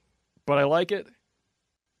it, but I like it.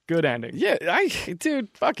 Good ending. Yeah, dude,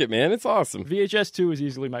 fuck it, man. It's awesome. VHS 2 is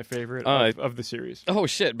easily my favorite of the series. Oh,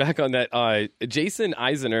 shit. Back on that, Jason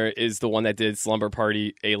Eisner is the one that did Slumber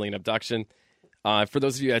Party Alien Abduction. For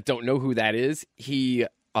those of you that don't know who that is, he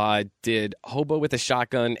did Hobo with a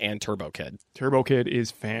Shotgun and Turbo Kid. Turbo Kid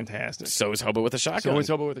is fantastic. So is Hobo with a Shotgun. So is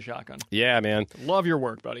Hobo with a Shotgun. Yeah, man. Love your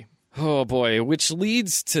work, buddy. Oh, boy. Which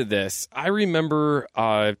leads to this. I remember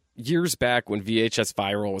years back when VHS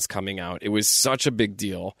Viral was coming out. It was such a big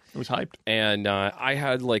deal. It was hyped. And I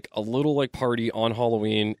had like a little like party on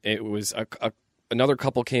Halloween. It was another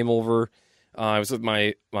couple came over. I was with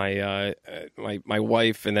my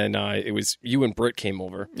wife, and then it was you and Britt came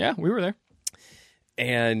over. Yeah, we were there.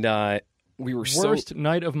 And we were Worst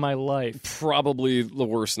night of my life. probably the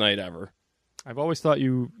worst night ever. I've always thought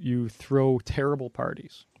you throw terrible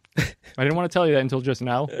parties. I didn't want to tell you that until just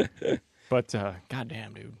now. But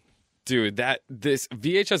goddamn, dude. Dude, this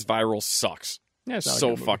VHS Viral sucks Yeah, it's not a so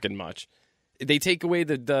good movie. fucking much. They take away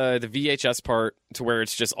the VHS part to where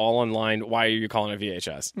it's just all online. Why are you calling it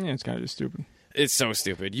VHS? Yeah, it's kind of just stupid. It's so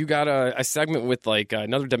stupid. You got a segment with like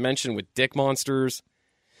another dimension with dick monsters.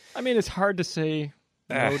 I mean, it's hard to say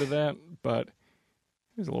no to that, but it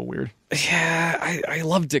was a little weird. Yeah, I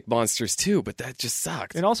love dick monsters too, but that just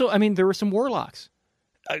sucked. And also, I mean, there were some warlocks.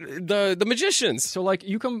 The magicians. So like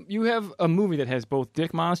you have a movie that has both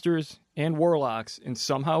dick monsters and warlocks, and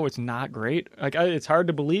somehow it's not great. Like it's hard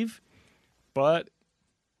to believe, but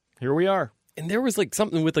here we are. And there was like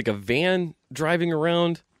something with like a van driving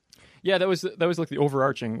around. Yeah, that was like the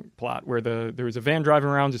overarching plot where there was a van driving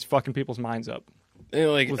around just fucking people's minds up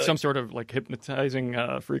And like with some sort of like hypnotizing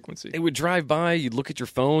frequency. it would drive by, you'd look at your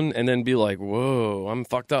phone and then be like, "Whoa, I'm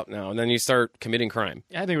fucked up now." And then you start committing crime.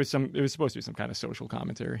 I think it was supposed to be some kind of social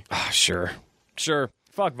commentary. Ah, sure. Sure.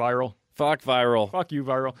 Fuck Viral. Fuck viral. Fuck you,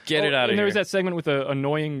 viral. Get it out of And there was here. that segment with the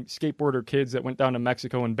annoying skateboarder kids that went down to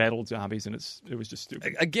Mexico and battled zombies, and it was just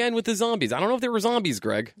stupid. Again with the zombies. I don't know if they were zombies,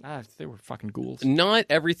 Greg. They were fucking ghouls. Not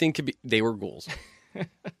everything could be. They were ghouls.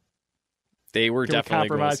 They were Can we definitely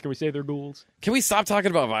compromise? ghouls. Can we say they're ghouls? Can we stop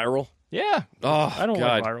talking about viral? Yeah. Oh, I don't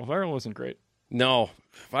God. like viral. Viral wasn't great. No,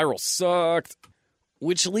 viral sucked.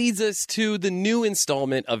 Which leads us to the new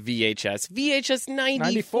installment of VHS. VHS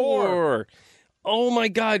 94. Oh my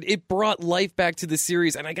God, it brought life back to the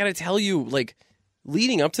series. And I gotta tell you, like,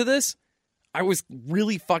 leading up to this, I was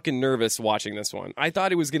really fucking nervous watching this one. I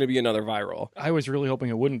thought it was gonna be another viral. I was really hoping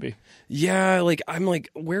it wouldn't be. Yeah, like I'm like,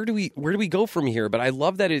 where do we go from here? But I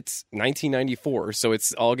love that it's 1994, so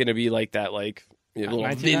it's all gonna be like that, like little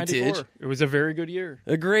 1994. vintage. It was a very good year.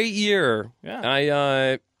 A great year.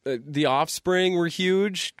 Yeah. The Offspring were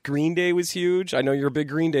huge. Green Day was huge. I know you're a big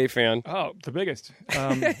Green Day fan. Oh, the biggest.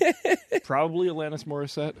 Probably Alanis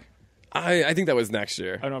Morissette. I think that was next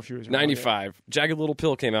year. I don't know if she was around 95. Jagged Little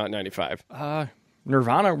Pill came out in 95. yet.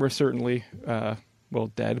 Nirvana were certainly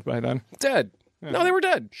dead by then. Dead. No, they were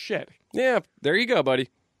dead. Shit. Yeah, there you go, buddy.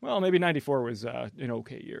 Well, maybe 94 was an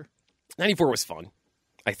okay year. 94 was fun,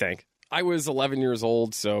 I think. I was 11 years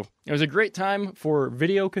old, so It was a great time for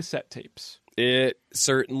video cassette tapes. it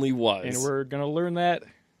certainly was. And we're going to learn that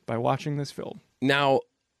by watching this film. Now,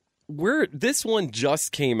 this one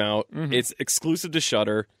just came out. Mm-hmm. It's exclusive to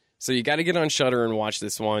Shudder, so you got to get on Shudder and watch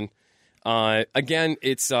this one. Again,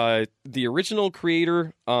 it's the original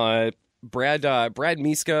creator, Brad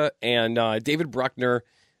Miska, and David Bruckner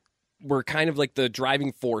were kind of like the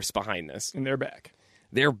driving force behind this. And they're back.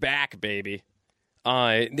 They're back, baby.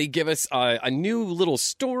 They give us a new little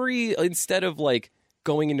story. Instead of like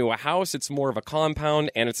going into a house, it's more of a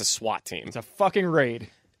compound, and it's a SWAT team. It's a fucking raid.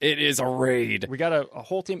 It is a raid. We got a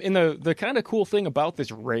whole team. And the kind of cool thing about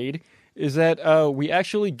this raid is that we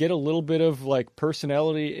actually get a little bit of like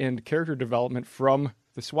personality and character development from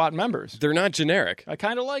the SWAT members. They're not generic. I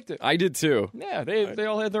kind of liked it. I did too. Yeah, they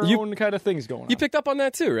all had their You- own kind of things going on. You picked up on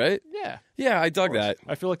that too, right? Yeah. Yeah, I dug that.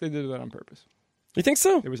 I feel like they did that on purpose. You think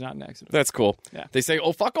so? It was not an accident. That's cool. Yeah. They say,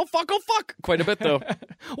 "Oh fuck, oh fuck, oh fuck," quite a bit though.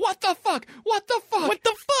 What the fuck? What the fuck? What the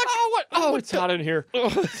fuck? Oh, what? Oh, it's hot in here.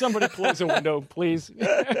 Somebody close a window, please.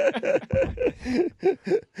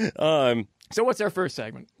 So what's our first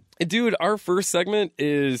segment? Dude, our first segment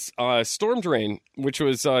is Storm Drain, which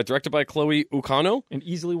was directed by Chloe Ukano. And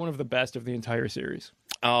easily one of the best of the entire series.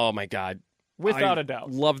 Oh my god. Without I a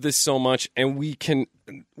doubt. Love this so much, and we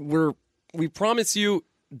promise you,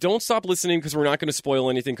 don't stop listening because we're not going to spoil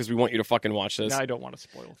anything because we want you to fucking watch this. No, I don't want to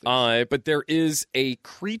spoil things. But there is a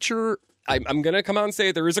creature. I'm going to come out and say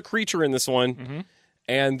it, there is a creature in this one,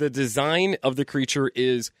 and the design of the creature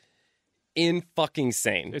is in fucking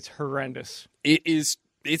sane. It's horrendous. It is.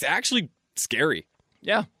 It's actually scary.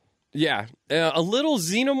 Yeah. Yeah, a little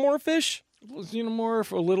xenomorphish A little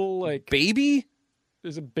xenomorph, a little like baby.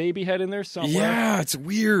 there's a baby head in there somewhere. Yeah, it's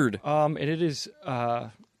weird. And it is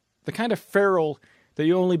the kind of feral that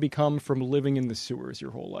you only become from living in the sewers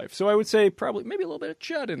your whole life. So I would say probably maybe a little bit of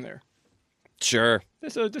chud in there. Sure.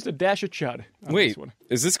 Just a dash of chud on Wait, this one.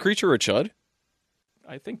 is this creature a chud?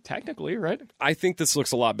 I think technically, right? I think this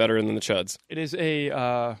looks a lot better than the chuds. It is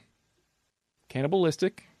a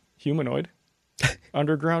cannibalistic humanoid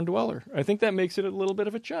underground dweller. I think that makes it a little bit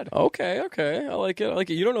of a chud. Okay. I like it.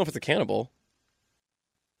 You don't know if it's a cannibal.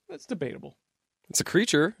 That's debatable. It's a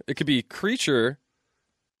creature. It could be creature,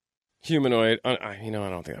 humanoid. I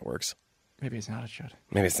don't think that works. Maybe it's not a chud.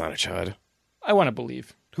 Maybe it's not a chud. I want to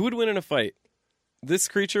believe. Who would win in a fight? This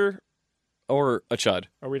creature or a chud?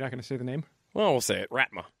 Are we not going to say the name? Well, we'll say it.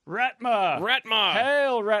 Ratma. Ratma! Ratma!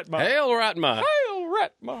 Hail Ratma! Hail Ratma! Hail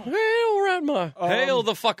Ratma! Hail Ratma! Hail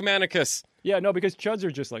the fuckmanicus! Yeah, no, because chuds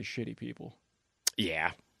are just like shitty people.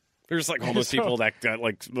 Yeah. They're just like homeless So- people that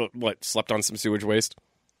like slept on some sewage waste.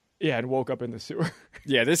 Yeah, and woke up in the sewer.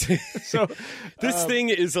 Yeah, this So this thing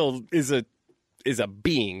is a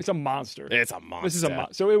being. it's a monster. It's a monster. This is a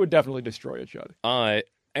monster. So it would definitely destroy a chud.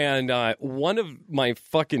 And one of my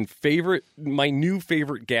new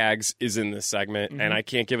favorite gags is in this segment, and I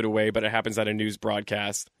can't give it away, but it happens at a news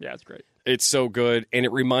broadcast. Yeah, it's great. It's so good, and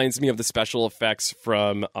it reminds me of the special effects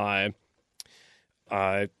from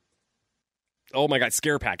oh my god,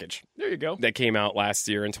 Scare Package There you go. that came out last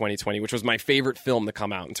year in 2020, which was my favorite film to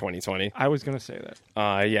come out in 2020. I was going to say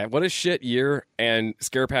that. Yeah, what a shit year, and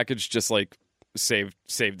Scare Package just like saved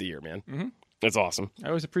the year, man. Mm-hmm. It's awesome. I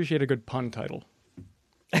always appreciate a good pun title.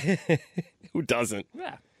 Who doesn't?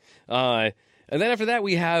 Yeah. And then after that,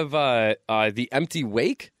 we have The Empty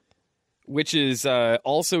Wake, which is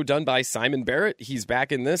also done by Simon Barrett. He's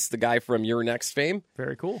back in this, the guy from Your Next fame.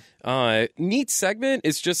 Very cool. Neat segment.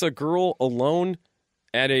 It's just a girl alone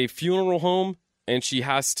at a funeral home, and she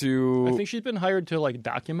has to... I think she's been hired to like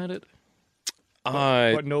document it,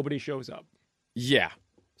 but nobody shows up. Yeah.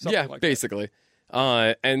 Something like basically.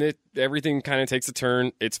 And everything kind of takes a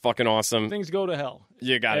turn. It's fucking awesome. Things go to hell.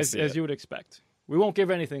 You gotta as, see as it. you would expect. We won't give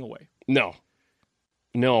anything away. No,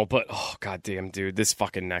 but oh goddamn, dude, this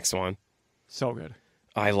fucking next one. So good.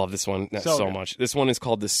 I love this one So so good. much. This one is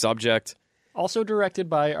called The Subject. Also directed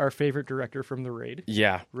by our favorite director from The Raid.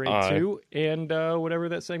 Yeah. Raid 2, and whatever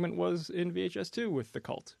that segment was in VHS 2 with The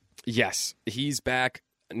Cult. Yes, he's back.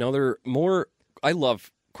 I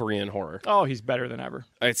love Korean horror. Oh, he's better than ever.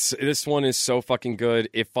 This one is so fucking good.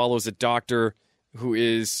 It follows a doctor who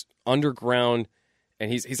is underground,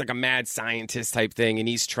 and he's like a mad scientist type thing, and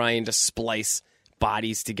he's trying to splice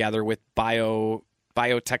bodies together with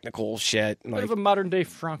biotechnical shit. Bit Like of a modern-day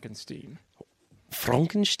Frankenstein.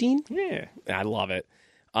 Frankenstein? Yeah. I love it.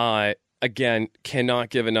 Again, cannot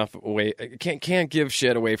give enough away. Can't give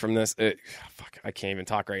shit away from this. Fuck, I can't even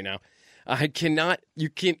talk right now. I cannot. You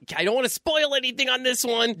can't. I don't want to spoil anything on this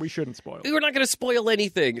one. We shouldn't spoil. We're not going to spoil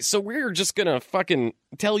anything. So we're just going to fucking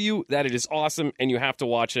tell you that it is awesome and you have to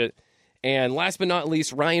watch it. And last but not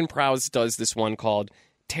least, Ryan Prowse does this one called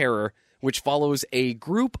Terror, which follows a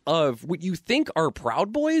group of what you think are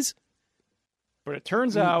Proud Boys, But it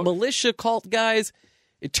turns out militia cult guys.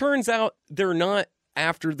 It turns out they're not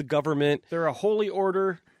after the government. they're a holy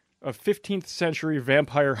order of 15th century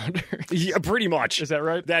vampire hunters. Yeah, pretty much. Is that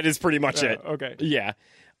right? That is pretty much it. Okay. Yeah.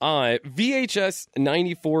 VHS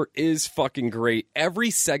 94 is fucking great.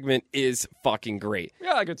 Every segment is fucking great.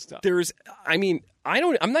 Yeah, good stuff. I'm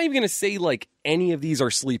not even going to say like any of these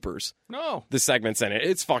are sleepers. No. The segments in it.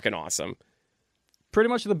 It's fucking awesome. Pretty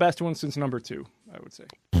much the best one since number 2, I would say.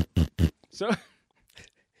 So,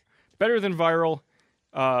 better than Viral.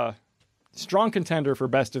 Strong contender for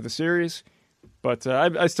best of the series. But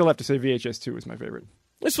I still have to say VHS 2 is my favorite.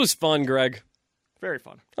 This was fun, Greg. Very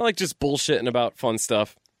fun. I like just bullshitting about fun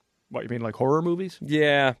stuff. What, you mean like horror movies?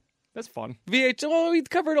 Yeah. That's fun. We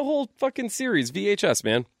covered a whole fucking series. VHS,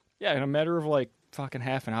 man. Yeah, in a matter of like fucking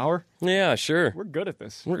half an hour. Yeah, sure. We're good at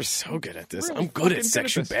this. We're so good at this. We're I'm good at fucking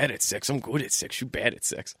six. good You at this. bad at six. I'm good at six. You bad at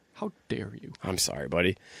six. How dare you? I'm sorry,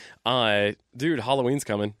 buddy. Dude, Halloween's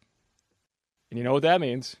coming. And you know what that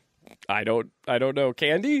means. I don't know.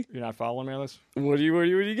 Candy? You're not following me on this? What are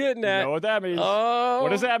you getting You at? know what that means. Oh,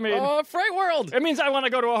 What does that mean? Oh, Fright World. It means I want to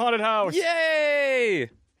go to a haunted house. Yay!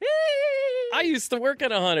 I used to work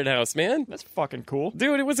at a haunted house, man. That's fucking cool.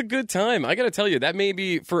 Dude, it was a good time. I got to tell you, that may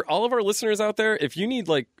be, for all of our listeners out there, if you need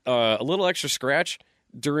like a little extra scratch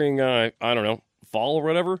during, I don't know, fall or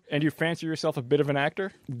whatever, And you fancy yourself a bit of an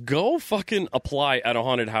actor? go fucking apply at a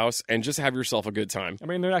haunted house and just have yourself a good time. I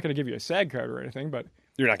mean, they're not going to give you a SAG card or anything, but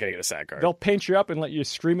You're not going to get a SAG card. they'll paint you up and let you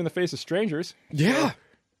scream in the face of strangers. Yeah.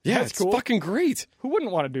 Yeah, That's it's cool. fucking great. Who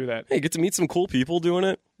wouldn't want to do that? Hey, you get to meet some cool people doing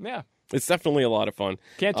it. Yeah. It's definitely a lot of fun.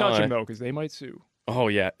 Can't touch them, though, because they might sue. Oh,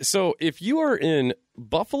 yeah. So if you are in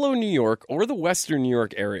Buffalo, New York, or the Western New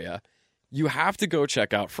York area, you have to go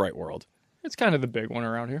check out Fright World. It's kind of the big one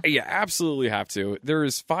around here. Yeah, absolutely have to.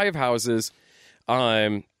 There's 5 houses.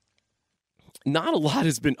 Not a lot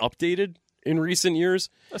has been updated in recent years.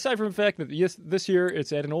 Aside from the fact that this year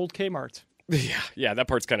it's at an old Kmart. Yeah, that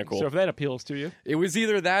part's kind of cool. So if that appeals to you, It was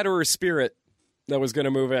either that or a Spirit that was going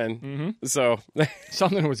to move in. Mm-hmm. So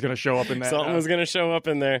something was going to show up in that something was going to show up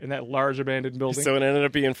in there. in that large abandoned building. So it ended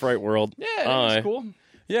up being Fright World. yeah, that's cool.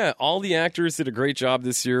 Yeah, all the actors did a great job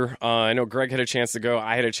this year. I know Greg had a chance to go.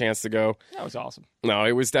 I had a chance to go. That was awesome. No,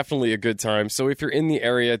 it was definitely a good time. So if you're in the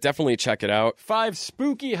area, definitely check it out. 5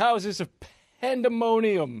 spooky houses of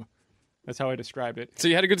pandemonium. That's how I described it. So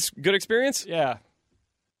you had a good experience? Yeah.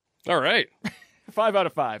 All right. 5 out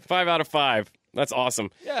of 5. 5 out of 5. That's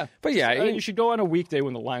awesome. Yeah. But yeah, You should go on a weekday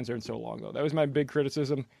when the lines aren't so long, though. That was my big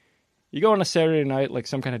criticism. You go on a Saturday night like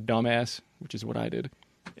some kind of dumbass, which is what I did,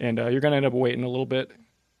 and you're going to end up waiting a little bit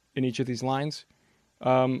in each of these lines.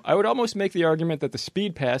 I would almost make the argument that the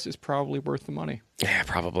speed pass is probably worth the money. Yeah,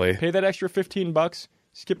 probably. Pay that extra $15,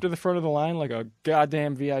 skip to the front of the line like a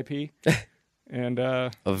goddamn VIP, and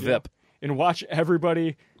A VIP. and watch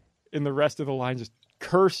everybody in the rest of the line just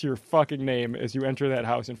curse your fucking name as you enter that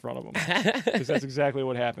house in front of them. Because that's exactly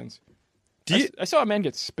what happens. I saw a man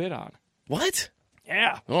get spit on. What?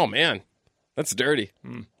 Yeah. Oh, man. That's dirty.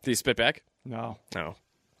 Did he spit back? No. No.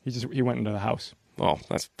 He went into the house. Well,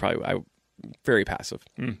 that's probably very passive.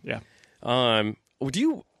 Yeah. Do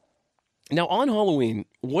you now on Halloween?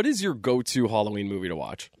 What is your go-to Halloween movie to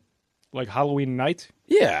watch? like Halloween night,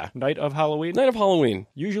 Yeah. night of Halloween. Night of Halloween.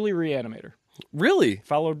 Usually Reanimator, Really?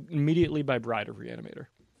 followed immediately by Bride of Reanimator.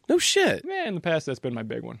 No shit. Yeah, in the past, that's been my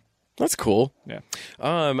big one. That's cool. Yeah.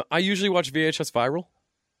 I usually watch VHS Viral.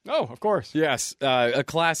 Oh, of course. Yes, a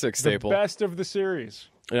classic The staple. best of the series.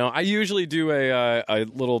 You know, I usually do a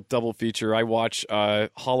little double feature. I watch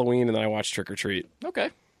Halloween and then I watch Trick or Treat. Okay.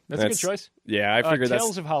 That's a good choice. Yeah, I figured Tales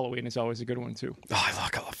that's. of Halloween is always a good one, too. Oh, I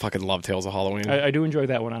fucking love Tales of Halloween. I do enjoy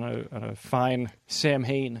that one on a fine Sam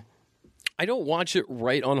Hain. I don't watch it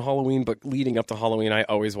right on Halloween, but leading up to Halloween, I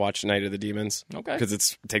always watch Night of the Demons. Okay. Because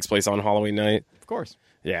it takes place on Halloween night. Of course.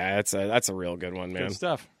 Yeah, that's a real good one, man. Good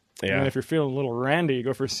stuff. Yeah. And then if you're feeling a little randy, you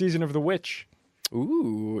go for Season of the Witch.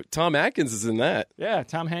 Ooh, Tom Atkins is in that. Yeah,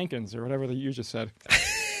 Tom Hankins, or whatever you just said.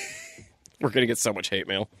 We're going to get so much hate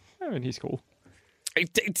mail. I mean, he's cool.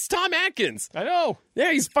 It's Tom Atkins. I know.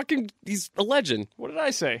 Yeah, he's a legend. What did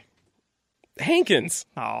I say? Hankins.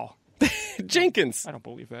 Oh, Jenkins. I don't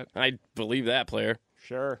believe that. I believe that, player.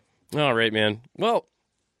 Sure. All right, man. Well,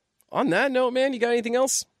 on that note, man, you got anything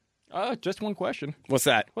else? Just one question. What's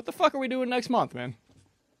that? What the fuck are we doing next month, man?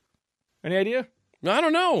 Any idea? I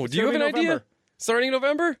don't know. Do you have an Starting idea? November. Starting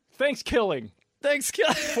November? Thanksgiving.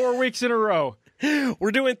 Thanksgiving. 4 weeks in a row.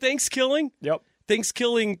 We're doing Thanksgiving. Yep.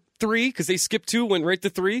 Thanksgiving 3, because they skipped 2, went right to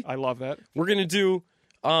 3. I love that. We're going to do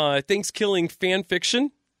Thanksgiving fan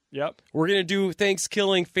fiction. Yep. We're going to do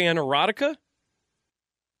Thanksgiving fan erotica.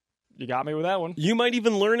 You got me with that one. You might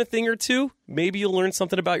even learn a thing or two. Maybe you'll learn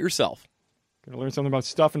something about yourself. Gonna learn something about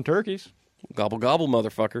stuffing turkeys. Gobble, gobble,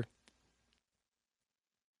 motherfucker.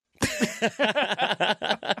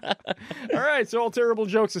 All right, so all terrible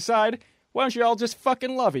jokes aside, why don't you all just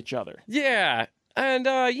fucking love each other? Yeah. And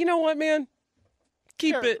you know what, man?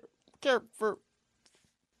 Keep it.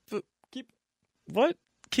 What?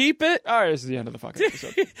 Keep it. All right, this is the end of the fucking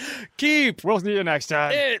episode. Keep We'll see you next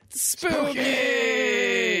time. it spooky.